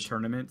those. Oh, the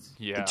tournaments?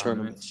 Yeah. The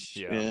tournaments.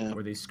 Yeah.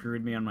 Where they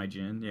screwed me on my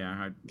Jin.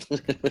 Yeah.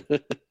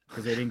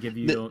 Because they didn't give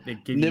you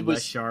you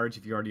less shards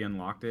if you already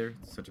unlocked it.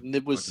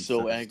 Nib was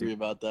so angry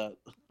about that.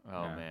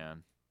 Oh,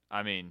 man.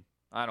 I mean,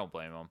 I don't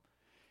blame him.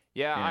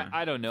 Yeah.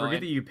 I don't know.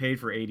 Forget that you paid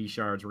for 80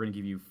 shards. We're going to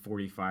give you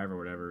 45 or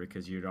whatever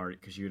because you'd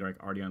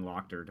already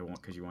unlocked her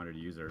because you wanted to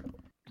use her.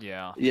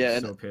 Yeah. Yeah.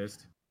 So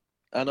pissed.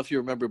 I don't know if you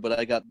remember, but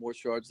I got more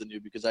shards than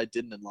you because I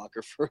didn't unlock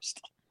her first.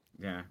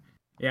 Yeah.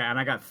 Yeah, and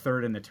I got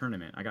 3rd in the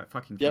tournament. I got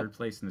fucking 3rd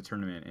place in the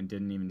tournament and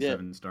didn't even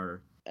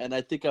 7-star. And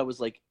I think I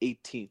was like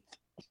 18th.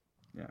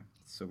 Yeah,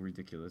 it's so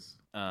ridiculous.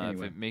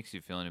 If it makes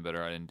you feel any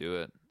better, I didn't do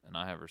it, and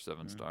I have her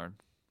 7-starred.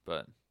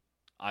 But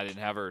I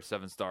didn't have her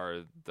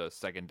 7-star the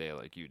second day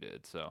like you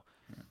did. So,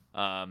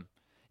 and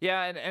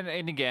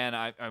again,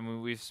 I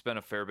mean, we've spent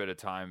a fair bit of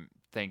time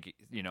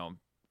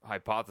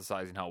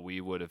hypothesizing how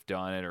we would have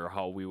done it or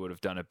how we would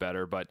have done it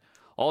better. But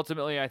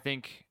ultimately, I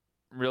think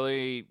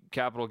really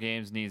Capital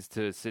Games needs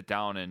to sit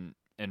down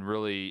and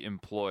really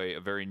employ a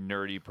very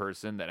nerdy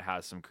person that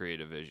has some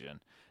creative vision.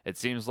 It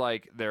seems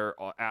like they're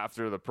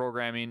after the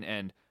programming,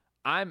 and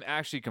I'm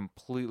actually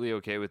completely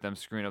okay with them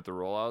screwing up the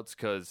rollouts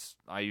because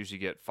I usually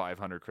get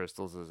 500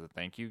 crystals as a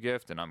thank you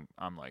gift, and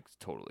I'm like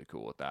totally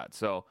cool with that.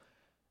 So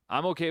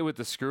I'm okay with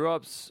the screw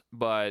ups,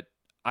 but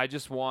I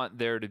just want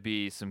there to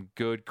be some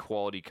good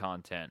quality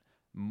content.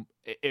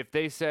 If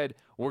they said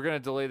we're going to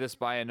delay this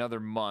by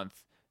another month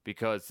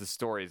because the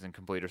story isn't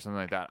complete or something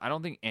like that, I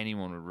don't think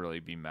anyone would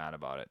really be mad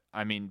about it.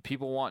 I mean,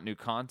 people want new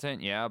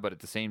content, yeah, but at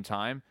the same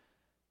time,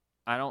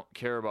 I don't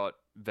care about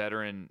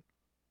veteran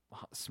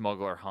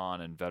smuggler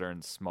Han and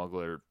veteran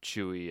smuggler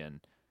Chewie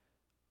and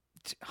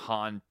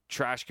Han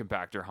trash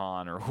compactor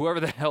Han or whoever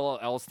the hell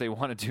else they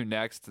want to do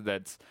next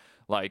that's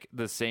like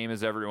the same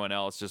as everyone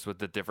else just with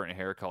the different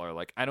hair color.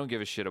 Like, I don't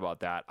give a shit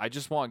about that. I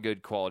just want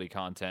good quality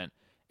content.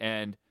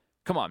 And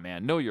come on,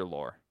 man, know your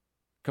lore.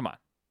 Come on.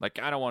 Like,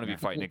 I don't want to be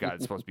fighting a guy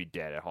that's supposed to be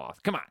dead at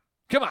Hoth. Come on.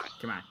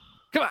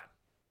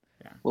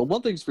 Yeah. Well,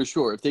 one thing's for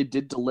sure: if they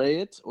did delay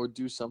it or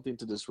do something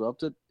to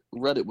disrupt it,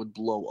 Reddit would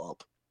blow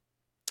up.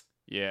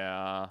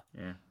 Yeah.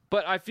 Yeah.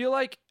 But I feel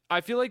like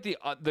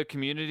the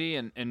community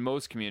and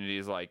most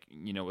communities, like,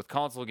 you know, with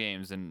console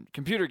games and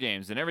computer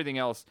games and everything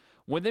else,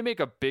 when they make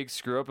a big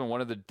screw up and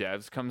one of the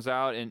devs comes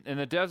out, and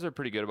the devs are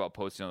pretty good about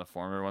posting on the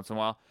forum every once in a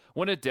while.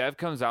 When a dev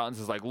comes out and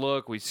says, like,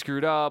 look, we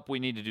screwed up, we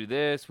need to do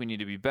this, we need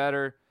to be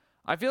better,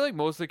 I feel like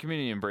most of the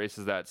community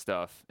embraces that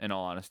stuff, in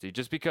all honesty,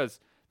 just because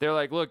they're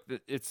like, look,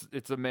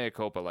 it's a mea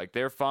culpa. Like,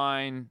 they're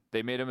fine,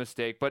 they made a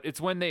mistake. But it's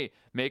when they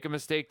make a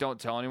mistake, don't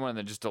tell anyone, and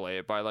then just delay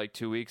it by like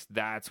 2 weeks,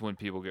 that's when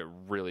people get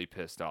really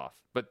pissed off.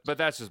 But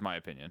that's just my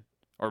opinion.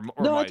 Or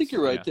No, my, I think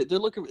you're right. yeah. They're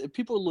looking.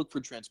 People look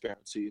for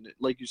transparency, and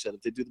like you said,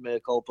 if they do the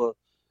mea culpa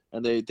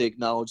and they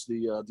acknowledge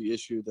the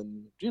issue,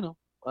 then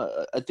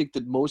I think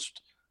that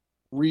most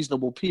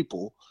reasonable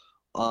people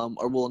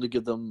are willing to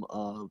give them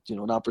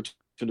an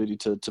opportunity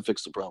to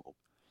fix the problem.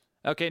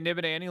 Okay,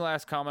 Nibide, any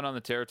last comment on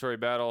the territory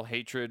battle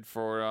hatred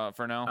for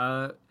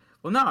now?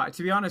 Well, no.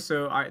 To be honest,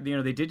 so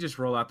they did just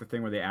roll out the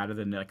thing where they added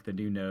the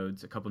new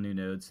nodes, a couple new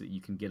nodes that you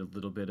can get a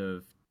little bit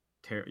of,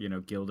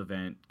 guild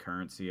event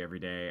currency every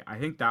day. I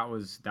think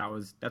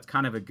that's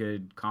kind of a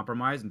good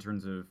compromise in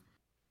terms of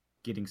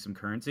getting some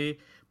currency.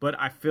 But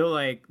I feel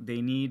like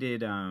they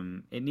needed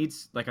it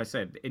needs, like I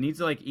said, it needs,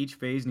 like, each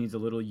phase needs a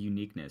little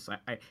uniqueness.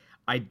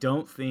 I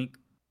don't think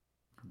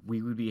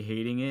we would be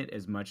hating it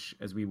as much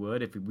as we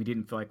would if we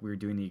didn't feel like we were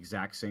doing the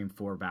exact same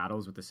 4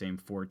 battles with the same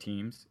 4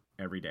 teams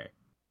every day.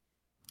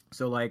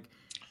 So, like,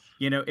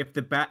 if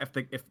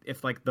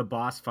the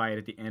boss fight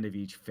at the end of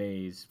each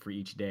phase for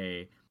each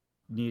day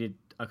needed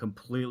a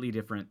completely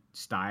different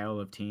style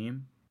of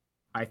team,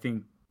 I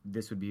think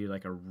this would be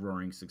like a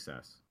roaring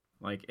success.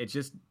 Like, it's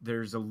just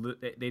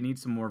they need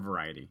some more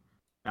variety.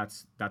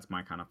 That's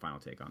my kind of final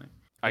take on it.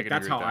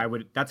 That's how I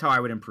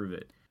would improve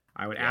it.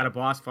 I would add a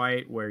boss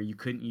fight where you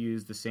couldn't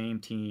use the same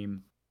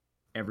team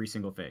every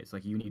single phase.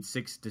 Like, you need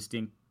 6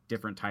 distinct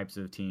different types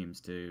of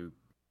teams to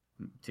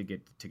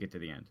get to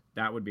the end.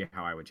 That would be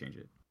how I would change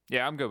it.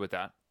 Yeah, I'm good with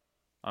that.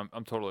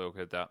 I'm totally okay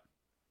with that.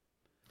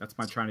 That's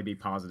my trying to be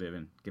positive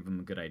and give them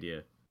a good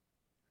idea.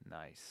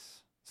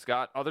 Nice.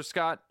 Scott,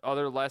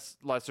 other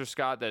lesser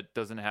Scott that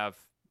doesn't have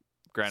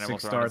Grand Animal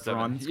 6-star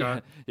Thrawn,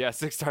 Scott. Yeah,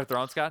 6-star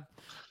Thrawn Scott.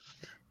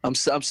 I'm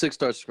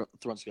 6-star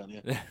Thrawn Scott.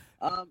 Yeah.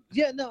 I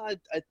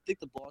think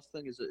the boss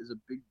thing is a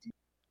big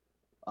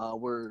deal.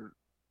 Where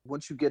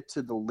once you get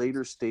to the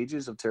later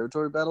stages of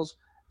territory battles,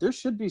 there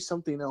should be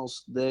something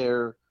else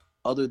there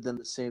other than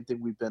the same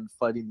thing we've been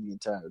fighting the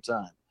entire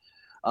time.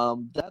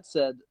 That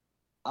said,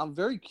 I'm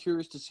very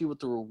curious to see what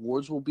the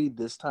rewards will be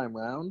this time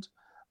round,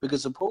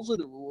 because supposedly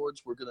the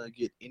rewards were going to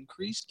get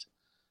increased.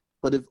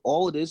 But if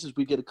all it is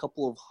we get a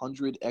couple of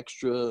 100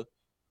 extra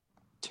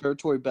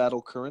territory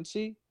battle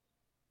currency,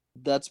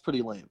 that's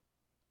pretty lame.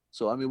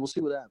 So, I mean, we'll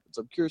see what happens.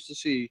 I'm curious to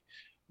see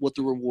what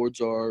the rewards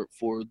are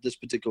for this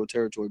particular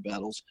territory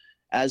battles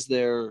as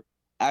their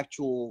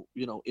actual,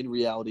 in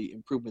reality,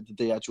 improvement that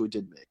they actually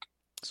did make,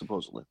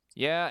 supposedly.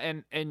 Yeah,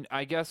 and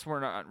I guess we're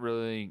not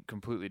really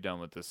completely done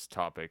with this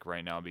topic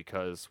right now,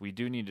 because we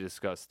do need to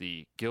discuss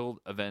the Guild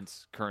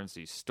Events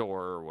Currency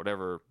Store, or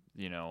whatever,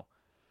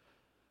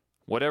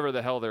 whatever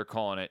the hell they're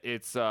calling it.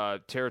 It's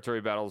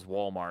Territory Battles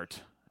Walmart,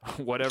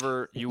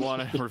 whatever you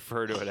want to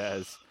refer to it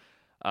as.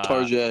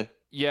 Tarjay.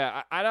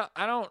 Yeah,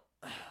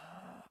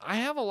 I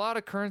have a lot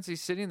of currency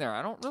sitting there.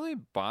 I don't really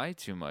buy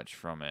too much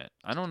from it.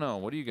 I don't know.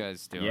 What are you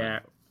guys doing? Yeah.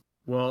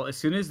 Well, as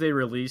soon as they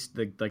released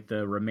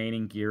the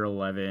remaining Gear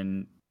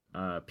 11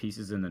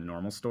 pieces in the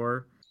normal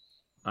store,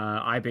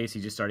 I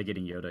basically just started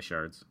getting Yoda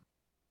shards.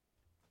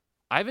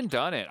 I haven't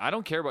done it. I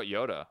don't care about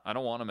Yoda. I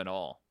don't want him at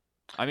all.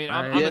 I mean,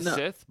 I'm a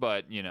Sith,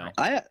 but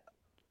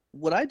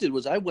What I did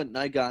was I went and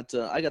I got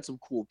some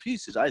cool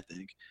pieces. I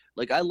think,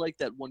 like, I like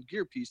that one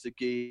gear piece that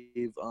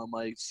gave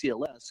my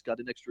CLS got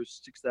an extra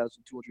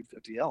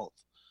 6,250 health.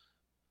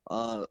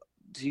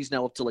 He's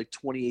now up to like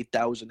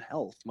 28,000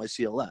 health. My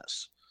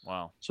CLS.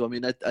 Wow. So I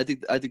mean, I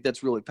think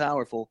that's really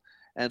powerful.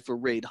 And for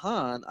Raid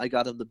Han, I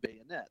got him the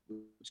bayonet,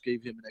 which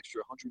gave him an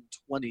extra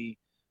 120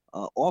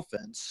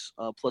 offense,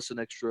 plus an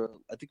extra,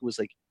 I think it was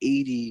like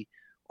 80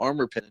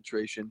 armor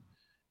penetration,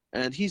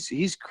 and he's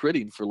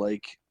critting for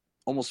like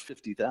almost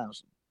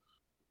 50,000.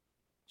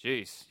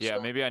 Jeez. Yeah,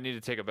 so, maybe I need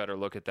to take a better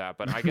look at that.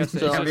 But I guess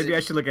maybe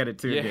I should look at it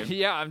too.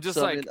 Yeah. I'm just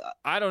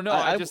I don't know.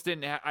 I just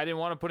didn't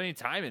want to put any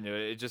time into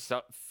it. It just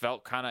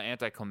felt kind of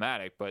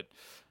anticlimactic. But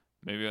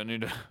maybe I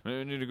need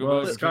to go.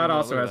 Well, Scott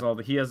also has all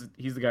the.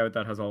 He's the guy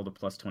that has all the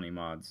plus 20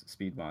 mods,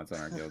 speed mods on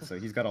our guild. So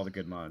he's got all the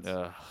good mods.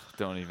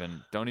 Don't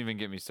even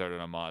get me started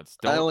on mods.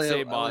 Don't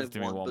say mods to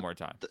me one more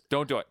time.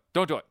 Don't do it.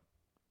 Don't do it.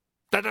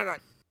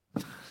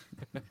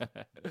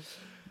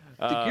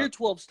 The Gear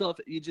 12 stuff,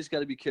 you just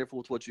got to be careful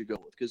with what you go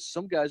with, because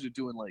some guys are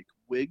doing like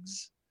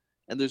wigs,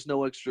 and there's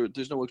no extra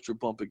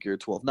bump at Gear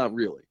 12. Not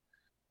really.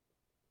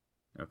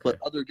 Okay. But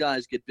other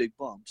guys get big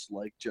bumps,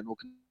 like General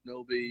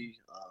Kenobi,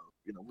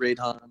 Raid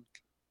Han.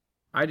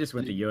 I just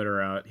went the Yoda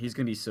route. He's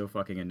gonna be so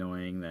fucking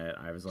annoying that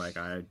I was like,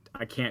 I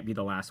can't be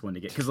the last one to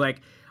get, because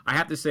like I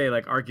have to say,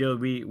 like our guild,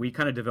 we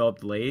kind of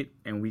developed late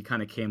and we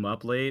kind of came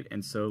up late,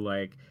 and so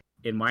like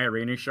in my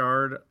arena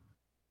shard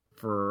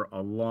for a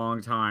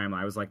long time,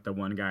 I was like the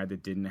one guy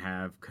that didn't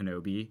have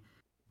Kenobi,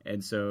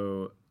 and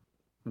so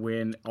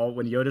when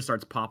Yoda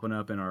starts popping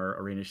up in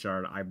our arena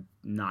shard, I'm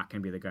not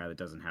gonna be the guy that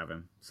doesn't have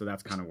him. So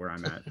that's kind of where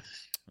I'm at.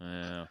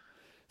 Yeah.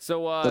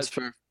 So That's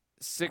fair.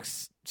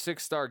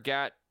 6-star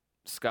Gat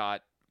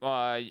Scott.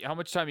 How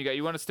much time you got?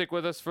 You want to stick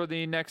with us for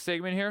the next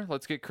segment here?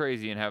 Let's get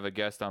crazy and have a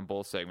guest on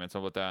both segments. How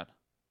about that?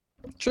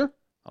 Sure.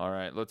 All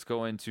right, let's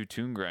go into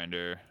Toon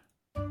Grinder.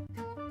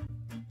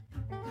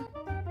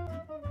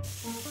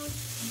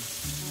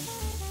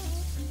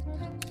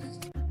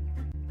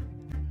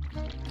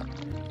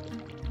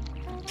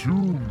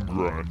 Tomb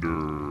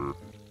Grinder.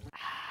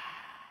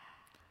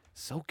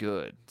 So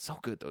good,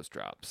 those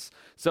drops.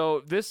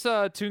 So this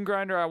Toon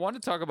Grinder, I want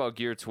to talk about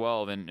Gear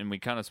 12, and we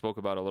kind of spoke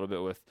about it a little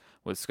bit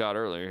with Scott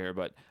earlier here,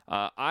 but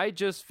I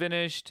just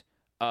finished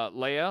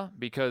Leia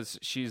because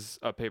she's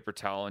a paper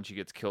towel and she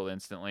gets killed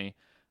instantly.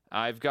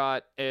 I've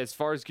got, as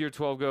far as Gear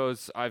 12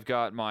 goes, I've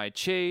got my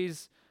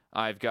Chase,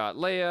 I've got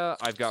Leia,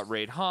 I've got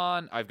Raid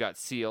Han, I've got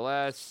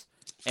CLS,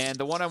 and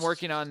the one I'm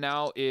working on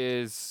now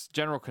is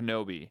General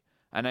Kenobi.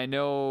 And I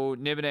know,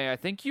 Nibene, I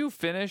think you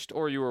finished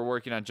or you were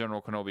working on General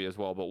Kenobi as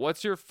well, but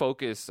what's your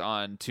focus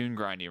on Toon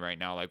Grinding right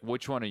now? Like,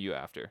 which one are you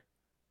after?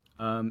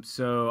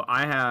 So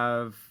I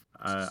have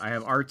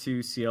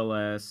R2,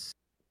 CLS,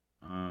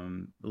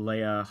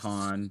 Leia,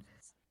 Han,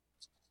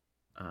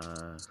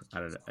 I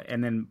don't know,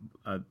 and then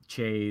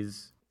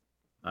Chase,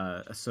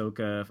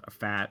 Ahsoka,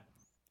 Fat.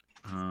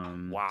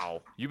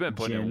 Wow, you've been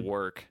putting in Jin.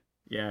 work.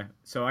 Yeah,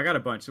 so I got a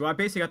bunch. So I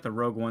basically got the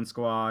Rogue One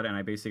squad, and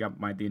I basically got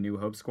the New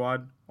Hope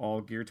squad, all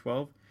Gear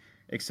 12,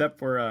 except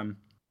for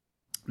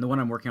the one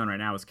I'm working on right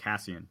now is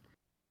Cassian.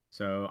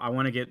 So I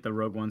want to get the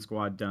Rogue One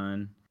squad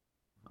done,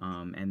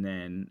 and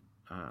then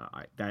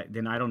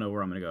then I don't know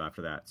where I'm gonna go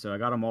after that. So I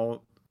got them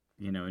all,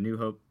 New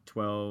Hope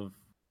 12,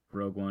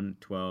 Rogue One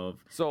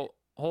 12. So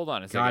hold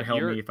on a second. God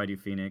help me if I do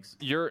Phoenix.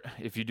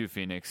 If you do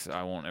Phoenix,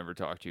 I won't ever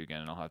talk to you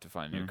again, and I'll have to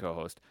find a new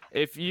co-host.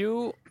 If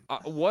you,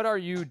 what are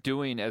you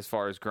doing as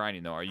far as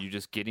grinding though? Are you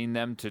just getting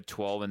them to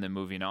 12 and then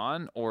moving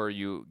on, or are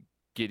you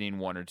getting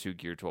 1 or 2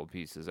 Gear 12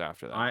 pieces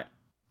after that?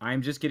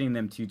 I'm just getting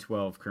them to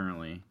 12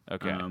 currently.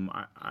 Okay.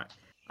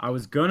 I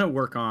was gonna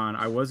work on.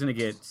 I was gonna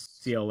get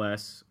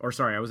CLS, or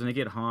sorry, I was gonna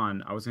get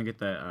Han. I was gonna get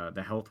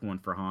the health one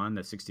for Han,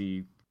 the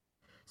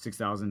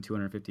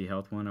 66,250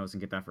 health one. I was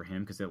gonna get that for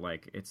him because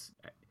it's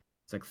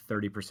like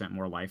 30%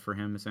 more life for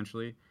him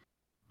essentially.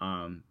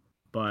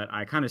 But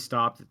I kind of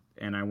stopped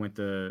and I went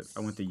the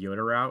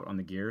Yoda route on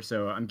the gear.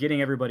 So I'm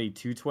getting everybody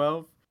to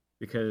 12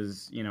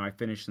 because I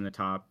finished in the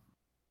top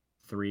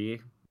 3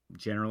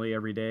 generally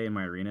every day in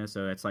my arena.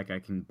 So it's like I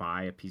can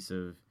buy a piece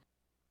of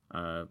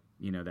the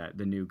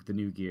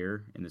new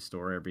gear in the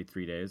store every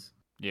 3 days.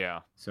 Yeah.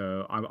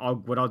 So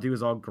what I'll do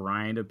is I'll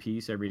grind a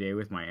piece every day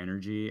with my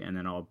energy, and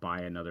then I'll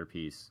buy another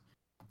piece.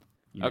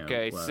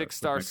 Okay,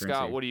 6-star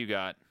Scott, what do you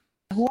got?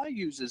 Who I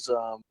use is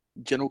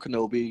General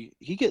Kenobi.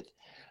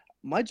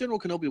 My General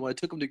Kenobi, when I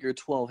took him to Gear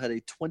 12, had a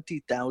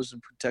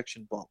 20,000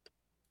 protection bump,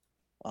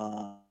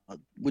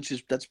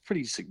 that's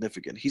pretty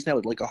significant. He's now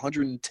at like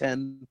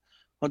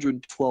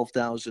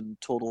 112,000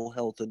 total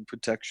health and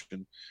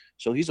protection.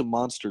 So he's a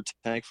monster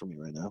tank for me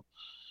right now.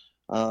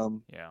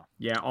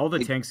 Yeah. All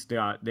the tanks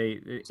got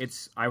I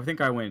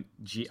think I went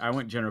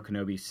General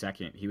Kenobi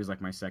second. He was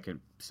like my second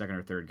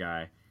or third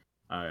guy,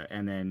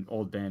 and then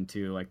Old Ben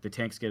too. Like the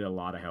tanks get a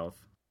lot of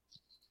health.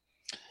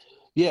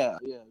 Yeah.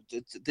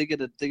 They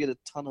get a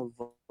ton of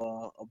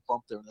a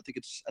bump there, and I think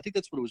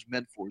that's what it was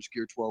meant for. Is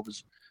Gear 12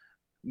 is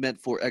meant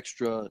for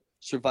extra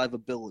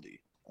survivability.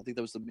 I think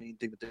that was the main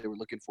thing that they were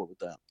looking for with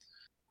that.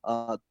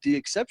 The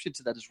exception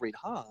to that is Raid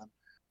Han.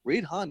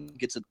 Raid Han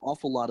gets an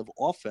awful lot of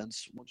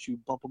offense once you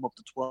bump him up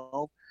to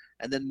 12,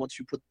 and then once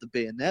you put the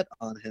bayonet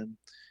on him,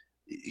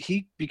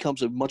 he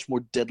becomes a much more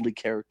deadly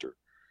character.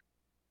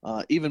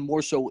 Even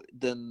more so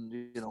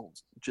than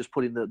just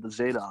putting the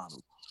Zeta on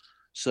him.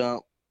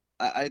 So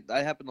I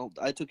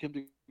took him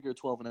to Gear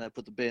 12 and I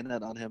put the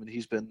bayonet on him, and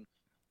he's been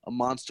a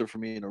monster for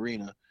me in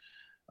arena.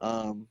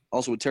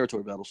 Also with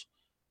territory battles.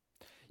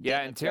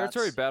 Yeah, in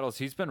territory battles,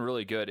 he's been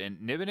really good. And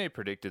Nibene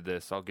predicted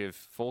this. I'll give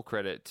full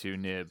credit to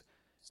Nib.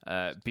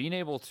 Being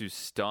able to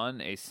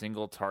stun a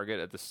single target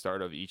at the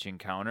start of each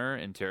encounter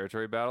in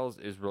territory battles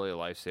is really a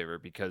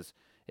lifesaver, because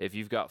if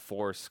you've got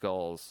 4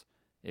 skulls,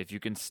 if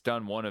you can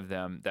stun one of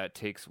them, that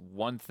takes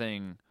one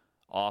thing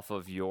off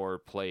of your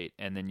plate,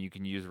 and then you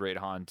can use Raid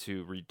Han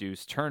to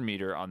reduce turn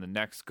meter on the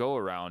next go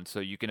around, so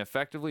you can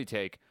effectively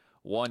take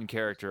one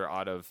character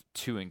out of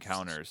 2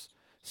 encounters,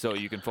 so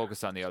you can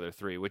focus on the other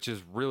 3, which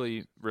is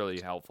really,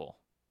 really helpful.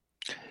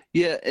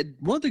 Yeah, and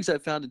one of the things I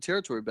found in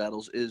territory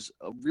battles is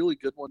a really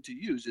good one to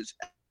use is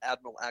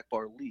Admiral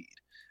Akbar lead,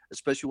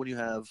 especially when you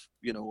have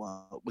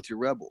with your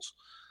rebels,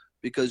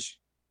 because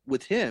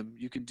with him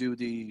you can do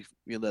the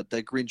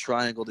that green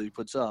triangle that he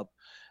puts up,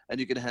 and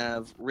you can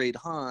have Raid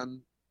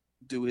Han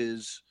do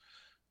his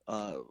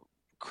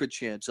crit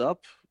chance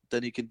up.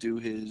 Then he can do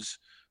his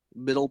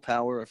middle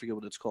power. I forget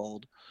what it's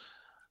called.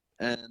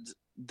 And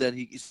then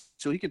he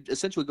can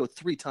essentially go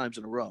 3 times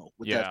in a row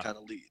with that kind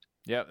of lead.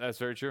 Yeah, that's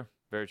very true.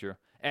 Very true.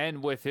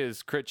 And with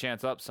his crit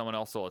chance up, someone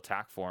else will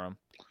attack for him.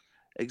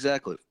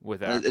 Exactly.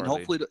 With that, and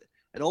hopefully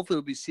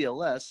it'll be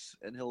CLS,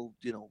 and he'll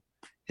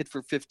hit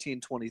for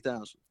 15,000,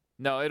 20,000.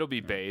 No, it'll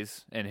be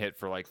Baze and hit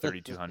for like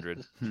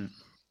 3,200. You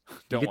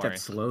Don't get worry. that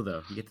slow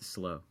though. You get the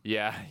slow.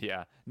 Yeah.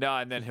 No,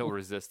 and then he'll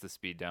resist the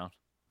speed down.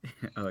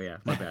 Oh yeah,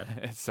 my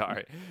bad.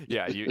 Sorry.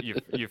 Yeah,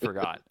 you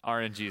forgot.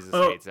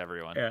 RNGesus hates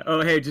everyone. Yeah.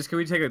 Oh hey, can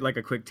we take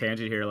a quick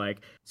tangent here?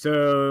 Like,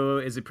 so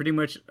is it pretty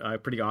much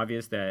pretty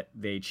obvious that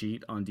they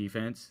cheat on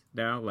defense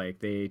now? Like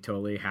they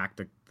totally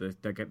hacked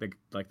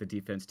the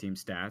defense team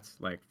stats.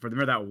 Like,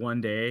 remember that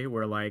one day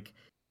where like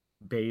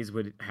Baze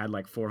had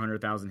like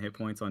 400,000 hit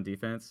points on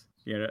defense?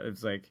 Yeah,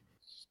 it's like.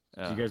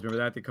 Do you guys remember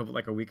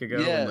that a week ago?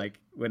 Yeah.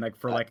 When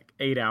for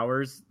 8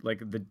 hours,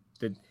 like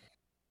they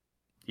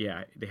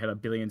had 1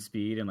 billion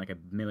speed and like 1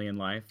 million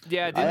life.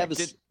 Yeah, I have a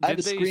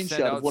screenshot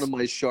of one of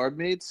my shard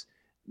mates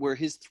where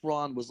his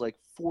Thrawn was like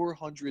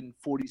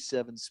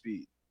 447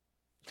 speed.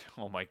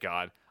 Oh my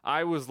god.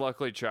 I was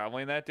luckily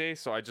traveling that day,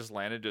 so I just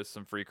landed just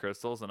some free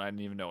crystals and I didn't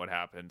even know what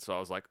happened. So I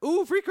was like,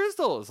 "Ooh, free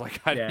crystals." Like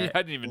I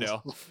didn't even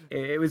know.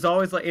 It was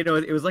always like, it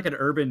was like an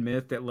urban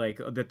myth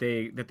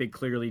that they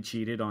clearly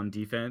cheated on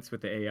defense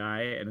with the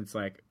AI, and it's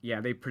like, yeah,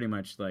 they pretty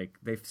much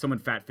someone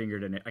fat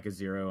fingered like a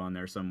 0 on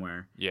there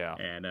somewhere. Yeah.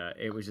 And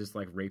it was just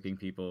like raping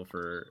people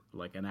for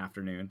like an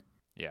afternoon.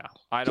 Yeah.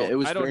 I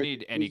don't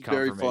need any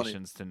very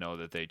confirmations to know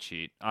that they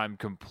cheat. I'm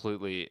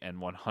completely and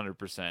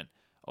 100%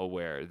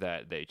 aware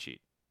that they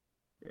cheat.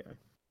 Yeah.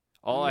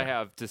 All I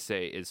have to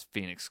say is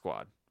Phoenix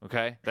Squad.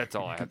 Okay, that's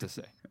all I have to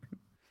say.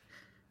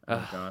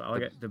 Oh god, I'll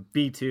get the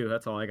B2.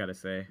 That's all I gotta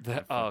say.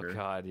 Oh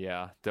god,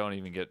 yeah. Don't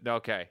even get.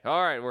 Okay,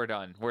 all right, we're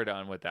done. We're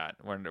done with that.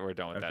 We're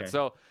done with that.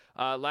 So,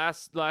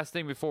 last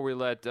thing before we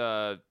let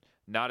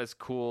not as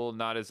cool,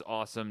 not as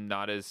awesome,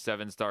 not as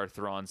 7-star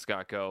Thrawn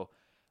Scott go.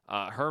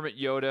 Hermit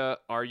Yoda,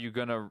 are you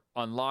gonna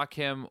unlock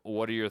him?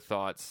 What are your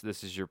thoughts?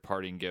 This is your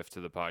parting gift to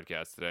the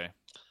podcast today.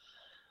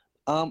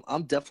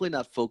 I'm definitely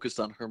not focused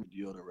on Hermit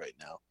Yoda right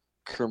now.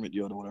 Kermit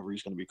Yoda, whatever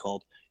he's going to be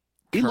called.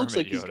 He Kermit looks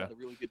like Yoda. he's got a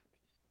really good.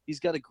 He's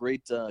got a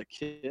great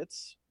kit,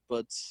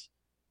 but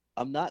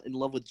I'm not in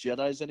love with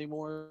Jedis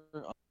anymore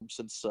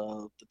since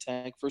the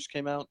tank first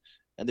came out,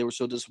 and they were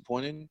so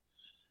disappointing.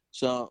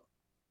 So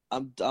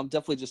I'm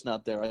definitely just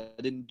not there. I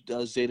didn't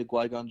Zeta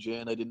Qui-Gon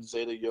Jinn. I didn't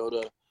Zeta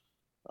Yoda.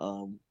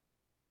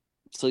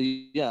 So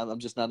yeah, I'm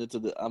just not into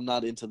the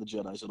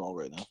Jedis at all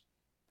right now.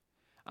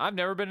 I've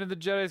never been to the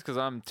Jedis because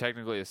I'm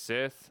technically a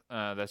Sith.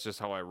 That's just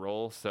how I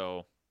roll,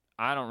 so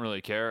I don't really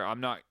care. I'm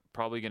not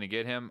probably going to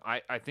get him.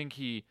 I think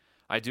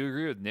I do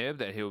agree with Nib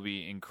that he'll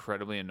be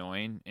incredibly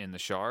annoying in the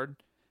Shard,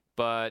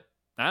 but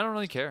I don't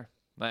really care.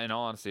 In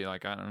all honesty,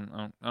 like I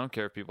don't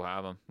care if people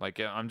have him. Like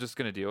I'm just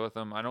going to deal with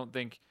them. I don't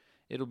think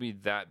it'll be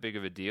that big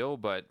of a deal,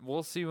 but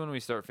we'll see when we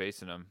start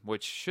facing him,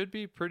 which should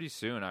be pretty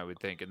soon, I would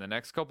think. In the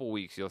next couple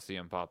weeks, you'll see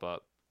him pop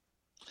up.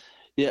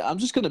 Yeah, I'm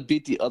just gonna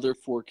beat the other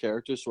 4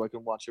 characters so I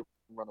can watch him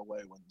run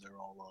away when they're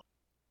all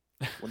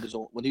when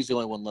he's the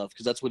only one left,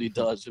 because that's what he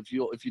does. If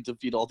you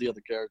defeat all the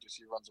other characters,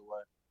 he runs away.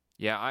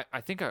 Yeah,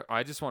 I think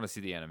I just want to see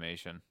the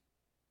animation.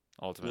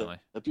 Ultimately,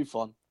 that'd be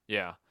fun.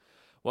 Yeah.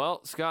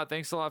 Well, Scott,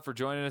 thanks a lot for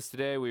joining us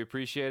today. We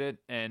appreciate it,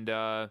 and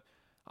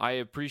I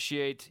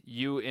appreciate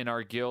you in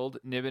our guild.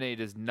 Nibine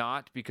does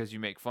not, because you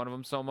make fun of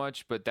him so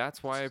much, but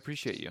that's why I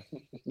appreciate you.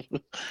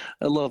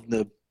 I love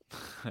Nib.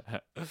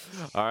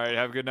 All right,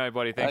 have a good night,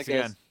 buddy. Thanks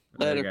again.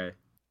 Later.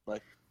 Bye.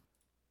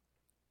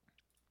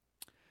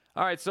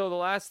 All right, so the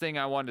last thing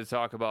I wanted to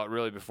talk about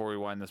really before we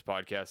wind this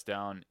podcast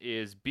down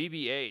is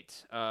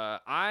BB-8.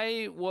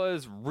 I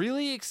was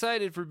really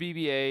excited for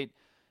BB-8.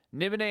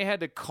 Nibine had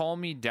to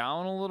calm me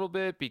down a little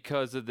bit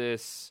because of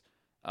this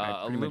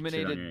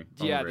illuminated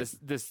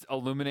this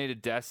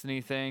illuminated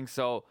destiny thing.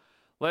 So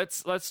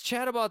let's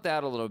chat about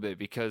that a little bit,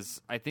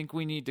 because I think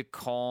we need to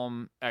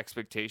calm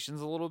expectations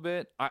a little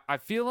bit. I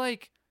feel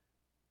like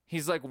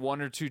he's like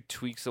 1 or 2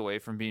 tweaks away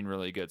from being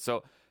really good.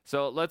 So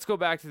let's go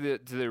back to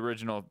the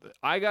original.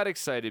 I got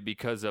excited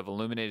because of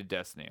Illuminated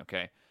Destiny,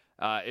 okay?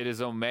 It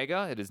is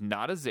Omega, it is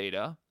not a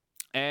Zeta,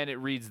 and it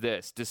reads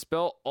this: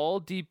 dispel all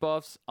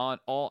debuffs on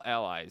all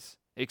allies.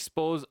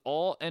 Expose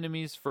all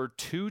enemies for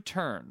 2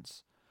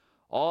 turns.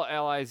 All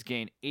allies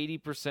gain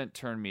 80%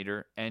 turn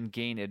meter and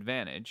gain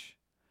advantage.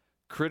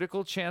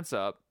 Critical chance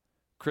up,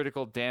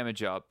 critical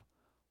damage up,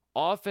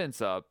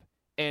 offense up,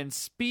 and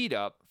speed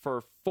up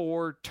for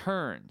 4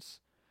 turns.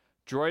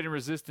 Droid and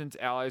resistance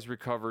allies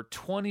recover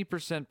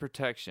 20%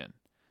 protection.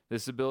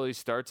 This ability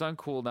starts on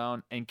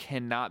cooldown and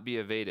cannot be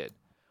evaded.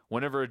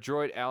 Whenever a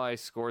droid ally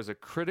scores a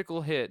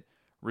critical hit,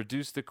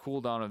 reduce the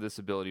cooldown of this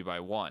ability by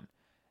 1.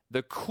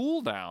 The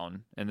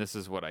cooldown, and this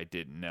is what I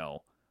didn't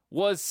know,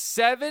 was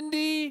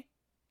 70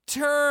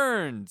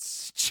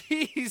 turns.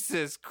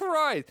 Jesus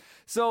Christ.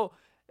 So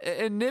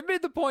And Nib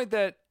made the point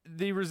that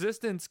the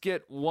Resistance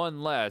get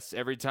one less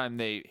every time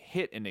they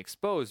hit an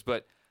expose,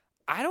 but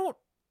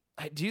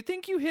do you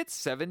think you hit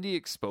 70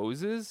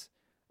 exposes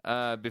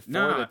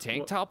before the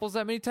tank topples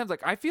that many times?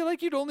 Like, I feel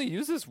like you'd only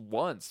use this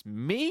once,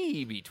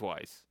 maybe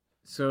twice.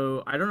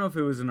 So I don't know if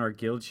it was in our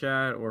guild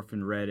chat or if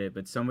in Reddit,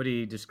 but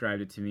somebody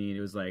described it to me, and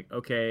it was like,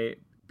 okay,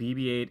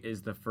 BB-8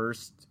 is the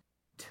first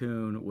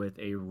tune with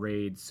a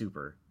raid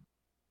super.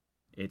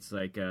 It's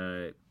like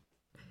Agreed.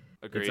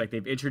 It's like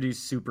they've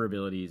introduced super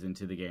abilities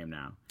into the game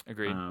now.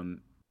 Agreed.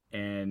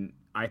 And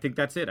I think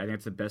that's it. I think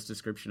it's the best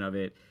description of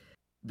it.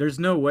 There's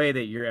no way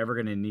that you're ever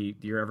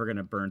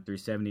gonna burn through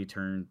 70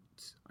 turns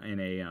in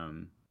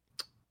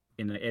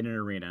an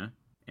arena,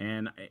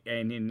 and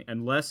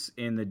unless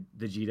in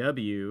the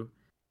GW,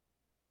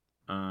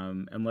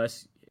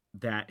 unless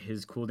that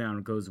his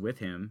cooldown goes with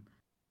him,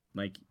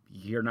 like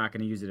you're not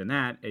going to use it in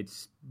that.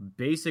 It's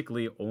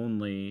basically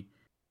only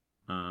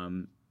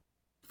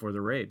for the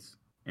raids,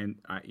 and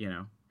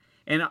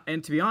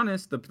and to be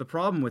honest, the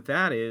problem with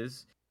that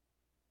is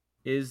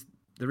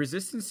the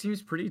Resistance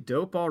seems pretty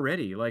dope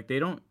already. Like you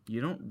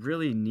don't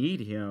really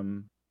need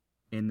him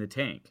in the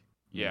tank.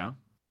 Yeah. Know?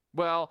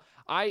 Well,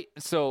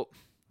 so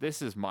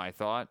this is my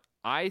thought.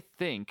 I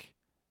think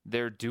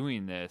they're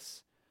doing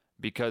this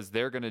because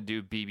they're going to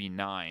do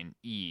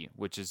BB9E,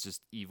 which is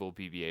just evil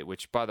BB-8,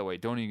 which, by the way,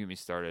 don't even get me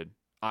started.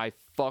 I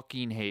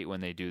fucking hate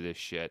when they do this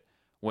shit.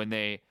 When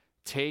they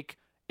take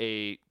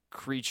a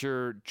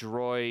creature,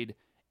 droid,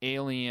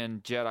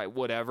 alien, Jedi,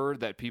 whatever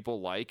that people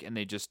like, and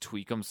they just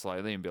tweak them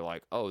slightly and be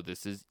like, oh,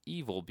 this is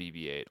evil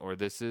BB-8, or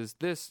this is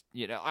this.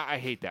 I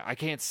hate that. I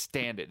can't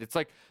stand it. It's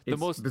like the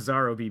most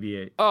bizarro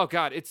BB-8. Oh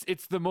god,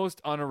 it's the most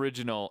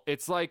unoriginal.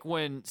 It's like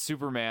when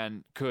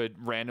Superman could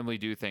randomly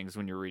do things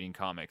when you're reading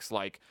comics,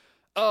 like,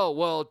 oh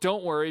well,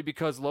 don't worry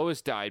because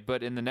Lois died,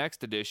 but in the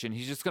next edition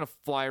he's just gonna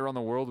fly around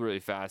the world really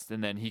fast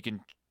and then he can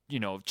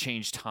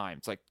change time.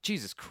 It's like,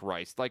 Jesus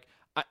Christ, like,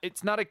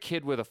 it's not a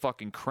kid with a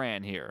fucking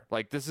crayon here.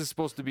 Like, this is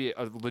supposed to be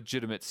a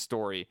legitimate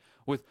story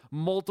with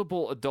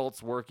multiple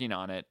adults working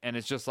on it, and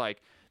it's just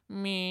like,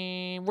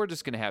 we're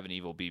just gonna have an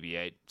evil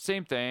BB-8.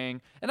 Same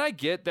thing. And I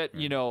get that,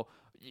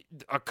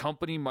 a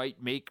company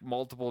might make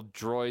multiple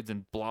droids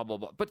and blah blah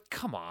blah, but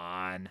come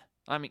on.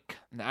 I mean,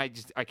 I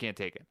can't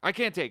take it. I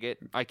can't take it.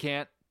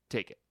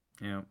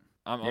 Yeah.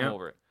 I'm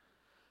over it.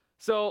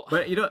 So,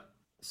 but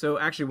so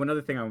actually, one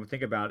other thing I would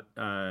think about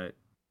that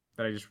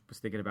I just was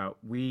thinking about,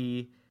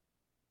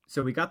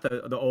 So we got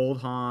the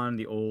old Han,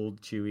 the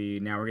old Chewie.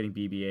 Now we're getting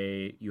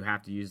BB-8. You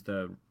have to use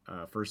the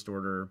First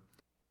Order.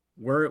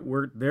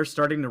 They're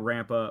starting to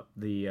ramp up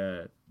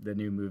the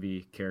new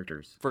movie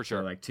characters for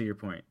sure. So, like, to your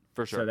point,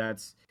 for sure.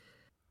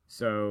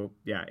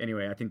 Yeah.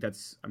 Anyway, I think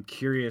I'm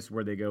curious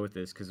where they go with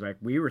this, because like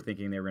we were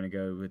thinking they were going to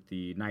go with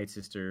the Night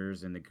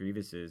Sisters and the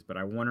Grievouses, but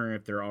I wonder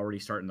if they're already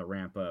starting to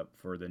ramp up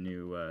for the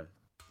new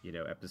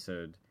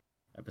episode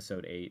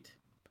 8.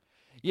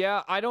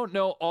 Yeah, I don't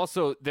know.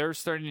 Also, they're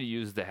starting to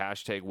use the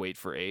hashtag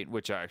 #WaitFor8,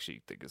 which I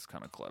actually think is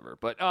kind of clever.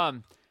 But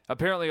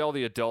apparently all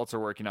the adults are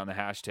working on the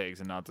hashtags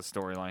and not the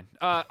storyline.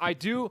 I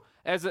do,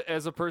 as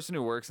a person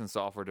who works in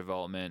software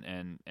development,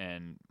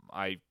 and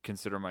I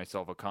consider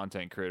myself a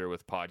content creator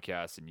with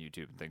podcasts and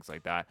YouTube and things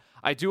like that,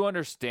 I do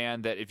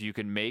understand that if you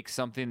can make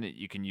something that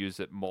you can use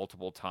it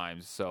multiple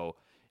times. So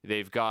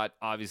they've got,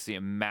 obviously,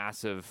 a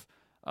massive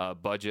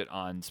budget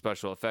on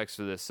special effects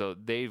for this, so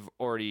they've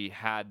already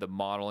had the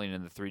modeling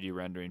and the 3D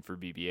rendering for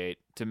BB-8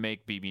 to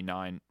make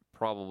BB-9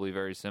 probably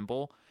very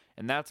simple,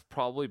 and that's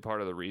probably part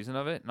of the reason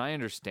of it, and I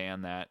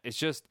understand that. It's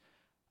just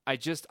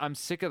I'm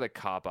sick of the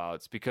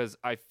cop-outs, because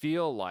I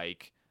feel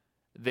like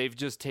they've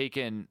just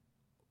taken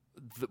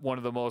one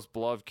of the most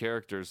beloved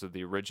characters of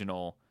the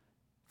original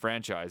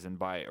franchise, and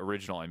by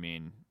original I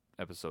mean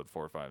episode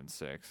 4, 5, and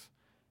 6,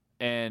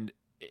 and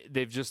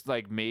they've just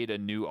like made a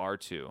new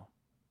R2.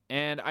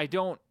 And I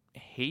don't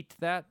hate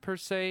that per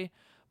se,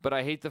 but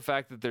I hate the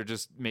fact that they're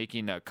just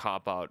making a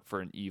cop-out for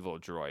an evil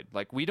droid.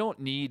 Like, we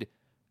don't need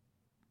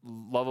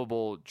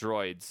lovable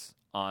droids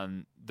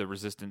on the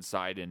Resistance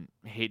side and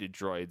hated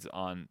droids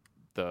on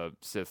the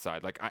Sith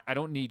side. Like, I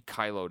don't need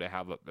Kylo to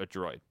have a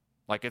droid.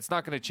 Like, it's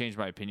not going to change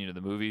my opinion of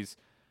the movies.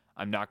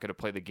 I'm not going to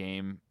play the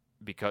game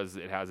because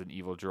it has an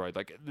evil droid.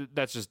 Like,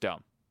 that's just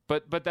dumb.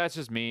 But that's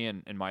just me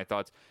and my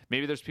thoughts.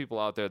 Maybe there's people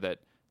out there that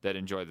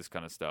enjoy this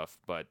kind of stuff,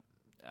 but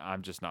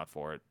I'm just not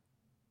for it.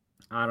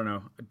 I don't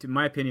know. In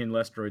my opinion,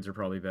 less droids are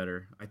probably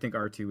better. I think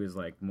R2 is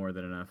like more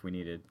than enough we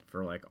needed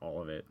for like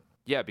all of it.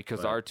 Yeah,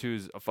 because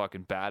R2's a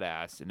fucking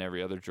badass, and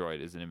every other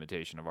droid is an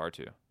imitation of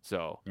R2.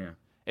 So yeah,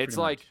 it's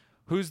like,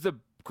 who's the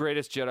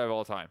greatest Jedi of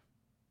all time?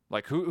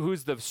 Like,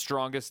 who's the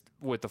strongest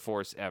with the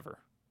Force ever?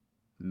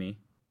 Me.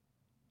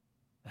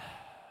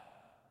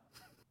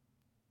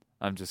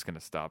 I'm just gonna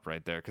stop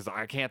right there because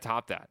I can't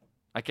top that.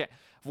 I can't.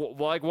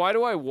 Like, why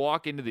do I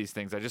walk into these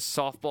things? I just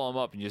softball them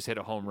up and you just hit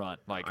a home run.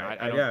 Like, I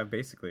don't, yeah,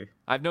 basically.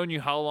 I've known you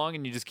how long,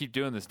 and you just keep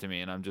doing this to me,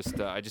 and I'm just,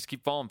 I just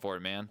keep falling for it,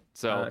 man.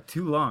 So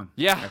too long.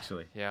 Yeah,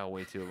 actually. Yeah,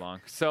 way too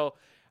long. So,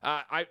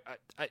 I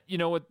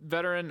with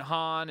veteran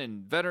Han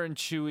and veteran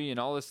Chewie and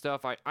all this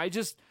stuff,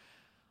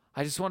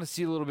 I just want to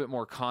see a little bit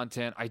more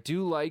content. I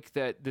do like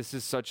that this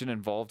is such an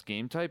involved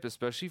game type,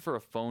 especially for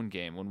a phone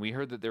game. When we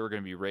heard that there were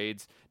going to be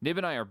raids, Nib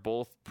and I are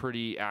both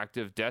pretty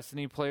active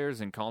Destiny players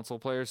and console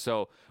players.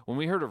 So when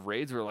we heard of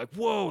raids, we were like,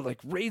 whoa, like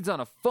raids on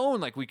a phone.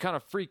 Like we kind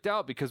of freaked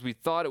out because we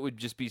thought it would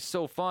just be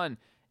so fun.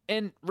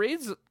 And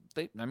raids,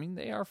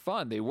 they are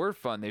fun. They were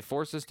fun. They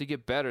forced us to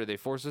get better. They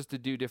forced us to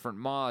do different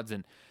mods,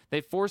 and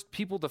they forced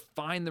people to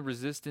find the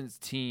resistance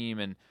team.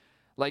 And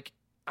like,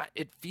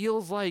 it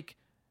feels like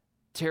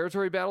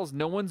territory battles,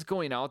 no one's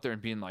going out there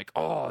and being like,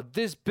 oh,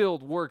 this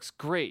build works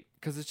great,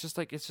 because it's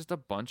just a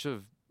bunch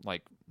of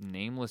like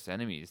nameless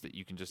enemies that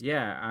you can just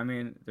I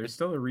mean, there's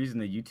still a reason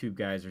the YouTube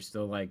guys are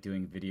still like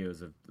doing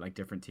videos of like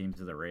different teams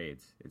of the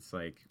raids. It's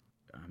like,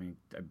 I mean,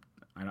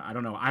 I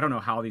don't know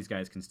how these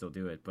guys can still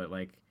do it, but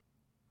like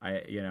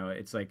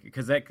it's like,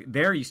 because like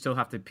there you still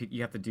have to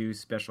do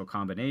special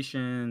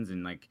combinations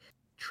and like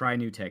try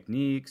new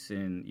techniques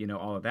and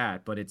all of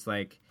that, but it's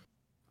like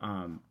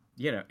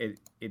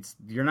it's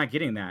you're not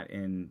getting that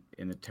in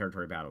the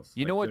territory battles.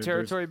 You know what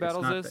territory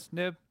battles is,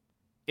 Nib?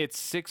 It's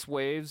 6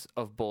 waves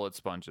of bullet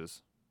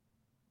sponges.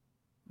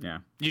 Yeah.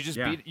 You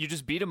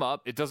just beat them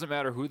up. It doesn't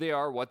matter who they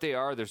are, what they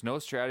are. There's no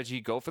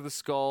strategy. Go for the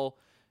skull.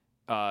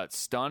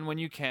 Stun when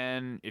you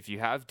can. If you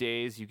have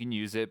days, you can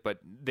use it. But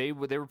they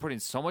were putting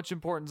so much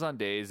importance on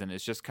days, and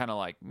it's just kind of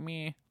like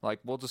me. Like,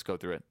 we'll just go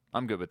through it.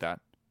 I'm good with that.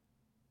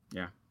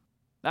 Yeah.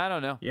 I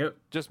don't know. Yep.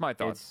 Just my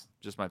thoughts.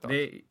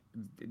 It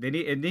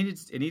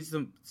needs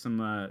some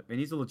it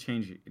needs a little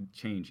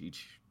change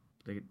each.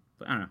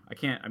 I don't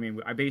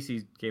know. I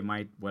basically gave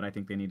what I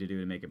think they need to do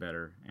to make it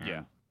better. And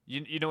yeah.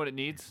 You know what it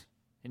needs?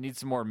 It needs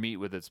some more meat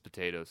with its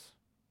potatoes.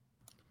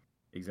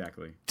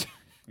 Exactly.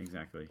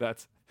 Exactly.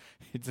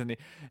 It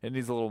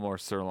needs a little more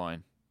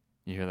sirloin.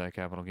 You hear that,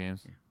 Capital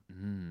Games? Yeah.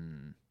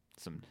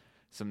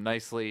 Some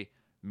nicely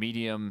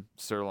medium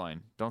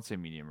sirloin. Don't say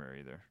medium rare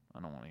either.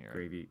 I don't want to hear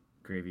it.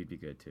 Gravy'd be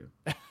good too.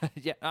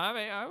 Yeah,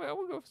 I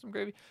will go for some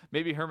gravy.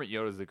 Maybe Hermit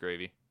Yoda's the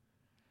gravy.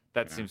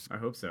 That seems. I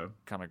hope so.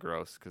 Kind of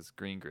gross because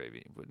green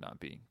gravy would not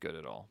be good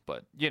at all.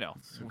 But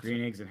some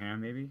green eggs and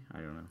ham, maybe. I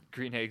don't know.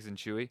 Green eggs and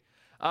chewy.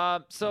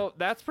 So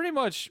that's pretty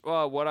much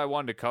what I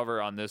wanted to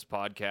cover on this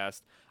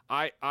podcast.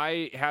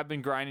 I have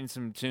been grinding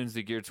some tunes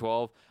to Gear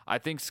 12. I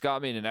think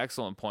Scott made an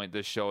excellent point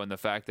this show in the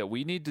fact that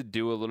we need to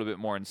do a little bit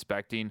more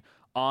inspecting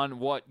on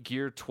what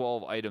Gear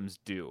 12 items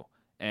do.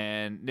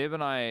 And Nib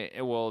and I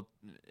will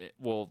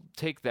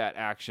take that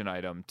action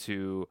item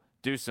to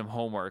do some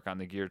homework on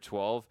the Gear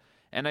 12.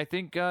 And I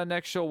think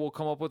next show we'll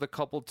come up with a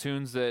couple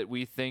tunes that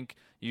we think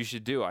you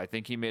should do. I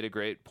think he made a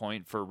great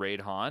point for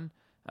Raid Han,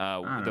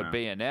 the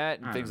bayonet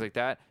and things like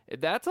that.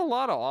 That's a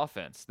lot of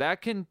offense.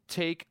 That can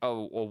take a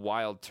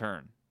wild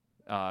turn.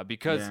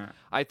 Because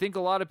I think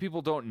a lot of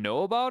people don't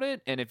know about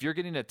it. And if you're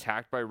getting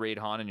attacked by Raid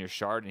Han in your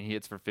shard and he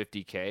hits for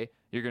 50k,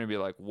 you're going to be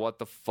like, what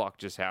the fuck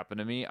just happened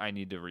to me? I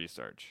need to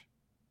research.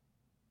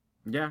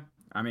 Yeah,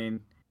 I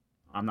mean,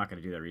 I'm not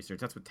going to do that research.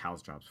 That's what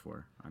Tal's job's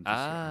for.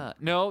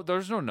 No,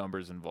 there's no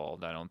numbers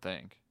involved, I don't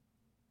think.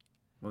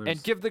 Well,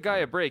 and give the guy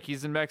a break.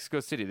 He's in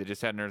Mexico City. They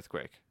just had an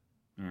earthquake.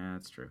 Yeah,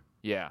 that's true.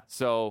 Yeah,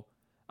 so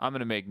I'm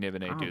going to make Nib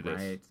and A do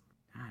this.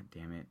 God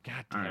damn it.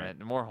 God damn it.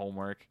 More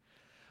homework.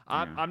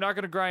 I'm not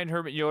going to grind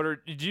Hermit Yoda.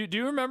 Do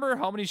you remember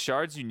how many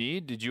shards you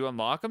need? Did you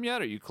unlock them yet?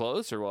 Are you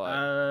close or what?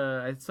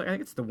 I think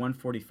it's the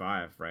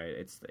 145, right?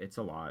 It's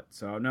a lot.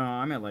 So no,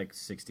 I'm at like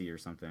 60 or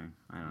something.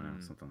 I don't know,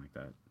 something like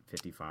that.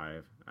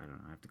 55. I don't know.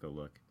 I have to go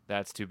look.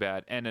 That's too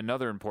bad. And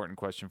another important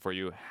question for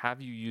you: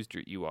 have you used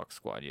your Ewok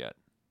squad yet?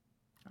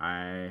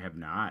 I have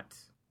not.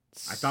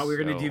 I thought we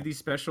were going to do these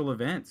special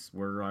events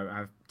where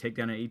I take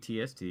down an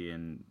ATST,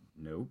 and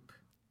nope.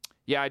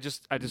 Yeah, I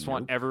just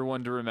want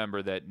everyone to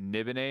remember that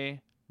Nibene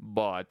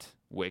bought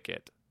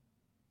Wicket.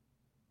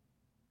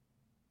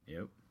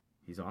 Yep.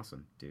 He's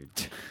awesome, dude.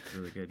 He's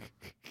really good.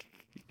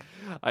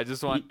 I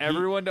just want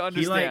everyone to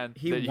understand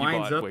he that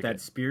winds up Wicket.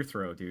 that spear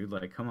throw, dude.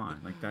 Like, come on.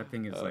 Like, that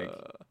thing is like...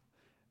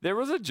 There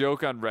was a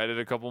joke on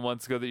Reddit a couple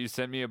months ago that you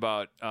sent me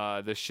about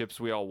the ships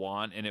we all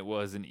want, and it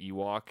was an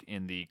Ewok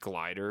in the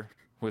glider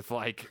with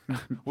like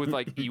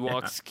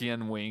Ewok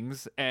skin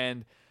wings.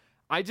 And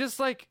I just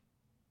like,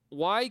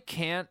 why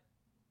can't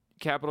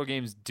Capital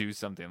Games do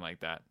something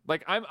like that?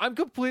 Like, I'm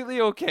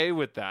completely okay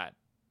with that.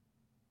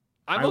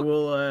 I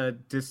will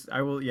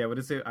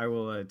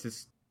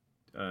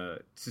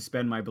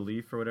suspend my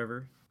belief or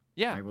whatever.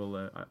 Yeah, I will.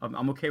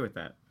 I'm okay with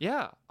that.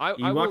 Yeah,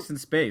 Ewoks in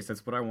space.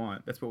 That's what I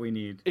want. That's what we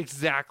need.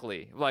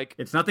 Exactly. Like,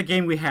 it's not the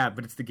game we have,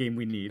 but it's the game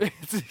we need.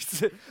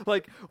 it's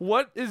like,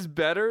 what is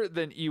better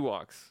than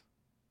Ewoks?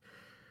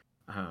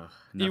 Nothing.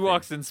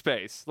 Ewoks in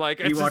space. Like,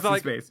 it's Ewoks just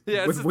like, in space.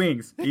 Yeah, with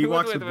wings.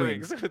 Ewoks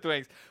with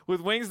wings.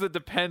 With wings that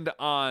depend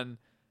on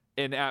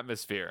an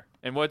atmosphere.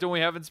 And what don't we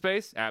have in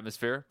space?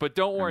 Atmosphere. But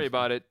don't worry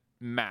about it.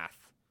 Math.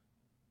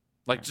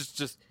 Like,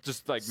 just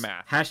like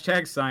math.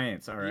 Hashtag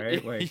science, all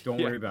right? Like,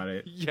 don't worry about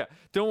it. Yeah,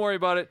 don't worry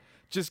about it.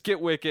 Just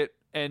get Wicket,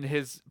 and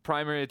his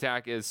primary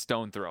attack is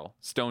stone throw,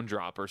 stone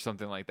drop, or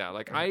something like that.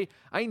 Like, I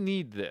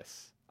need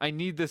this. I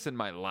need this in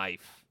my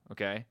life,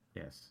 okay?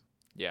 Yes.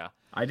 Yeah.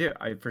 I do.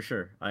 I for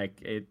sure like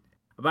it.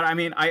 But I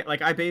mean,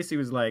 I basically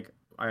was like,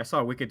 I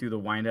saw Wicket do the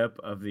wind up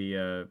of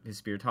the his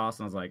spear toss,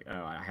 and I was like,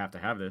 oh, I have to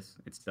have this.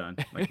 It's done.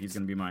 Like he's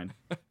gonna be mine.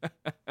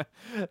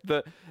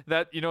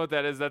 That you know what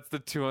that is? That's the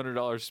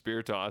 $200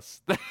 spear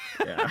toss.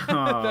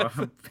 Yeah.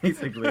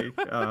 Basically.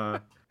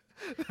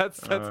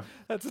 That's a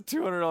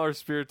 $200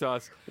 spear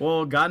toss.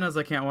 Well, God knows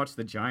I can't watch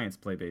the Giants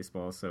play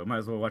baseball, so might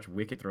as well watch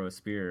Wicket throw a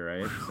spear,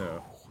 right?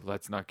 So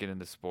Let's not get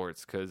into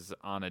sports because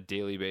on a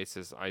daily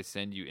basis, I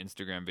send you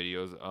Instagram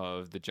videos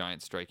of the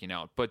Giants striking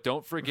out. But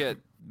don't forget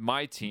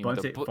my team,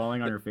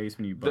 falling on your face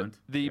when you bunt.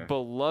 The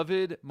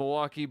beloved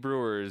Milwaukee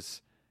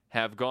Brewers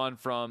have gone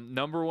from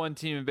number one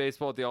team in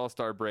baseball at the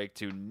All-Star break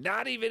to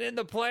not even in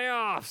the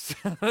playoffs.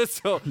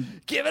 So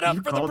give it up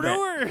for the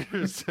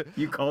Brewers.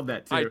 You called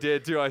that too. I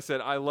did too. I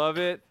said, I love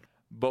it,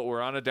 but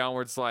we're on a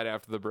downward slide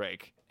after the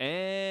break.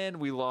 And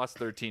we lost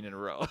 13 in a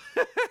row.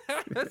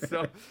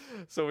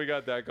 So we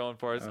got that going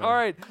for us. All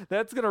right,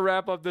 that's going to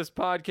wrap up this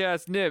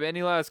podcast. Nib,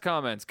 any last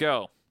comments?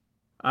 Go.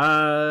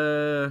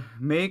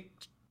 Make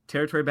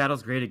territory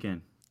battles great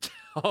again.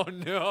 Oh,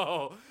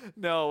 no.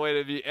 No, wait,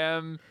 it'd be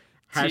MTBGA.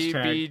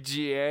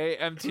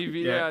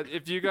 MTV. Yeah.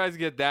 If you guys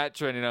get that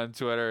trending on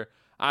Twitter,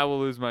 I will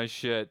lose my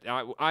shit.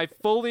 I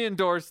fully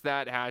endorse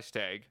that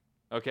hashtag.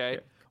 Okay? Yeah.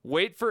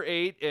 Wait for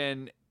 8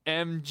 and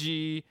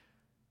MGTB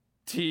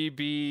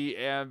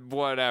and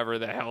whatever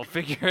the hell.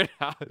 Figure it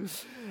out.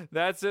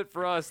 That's it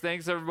for us.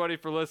 Thanks, everybody,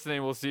 for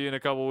listening. We'll see you in a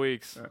couple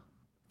weeks.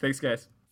 Thanks, guys.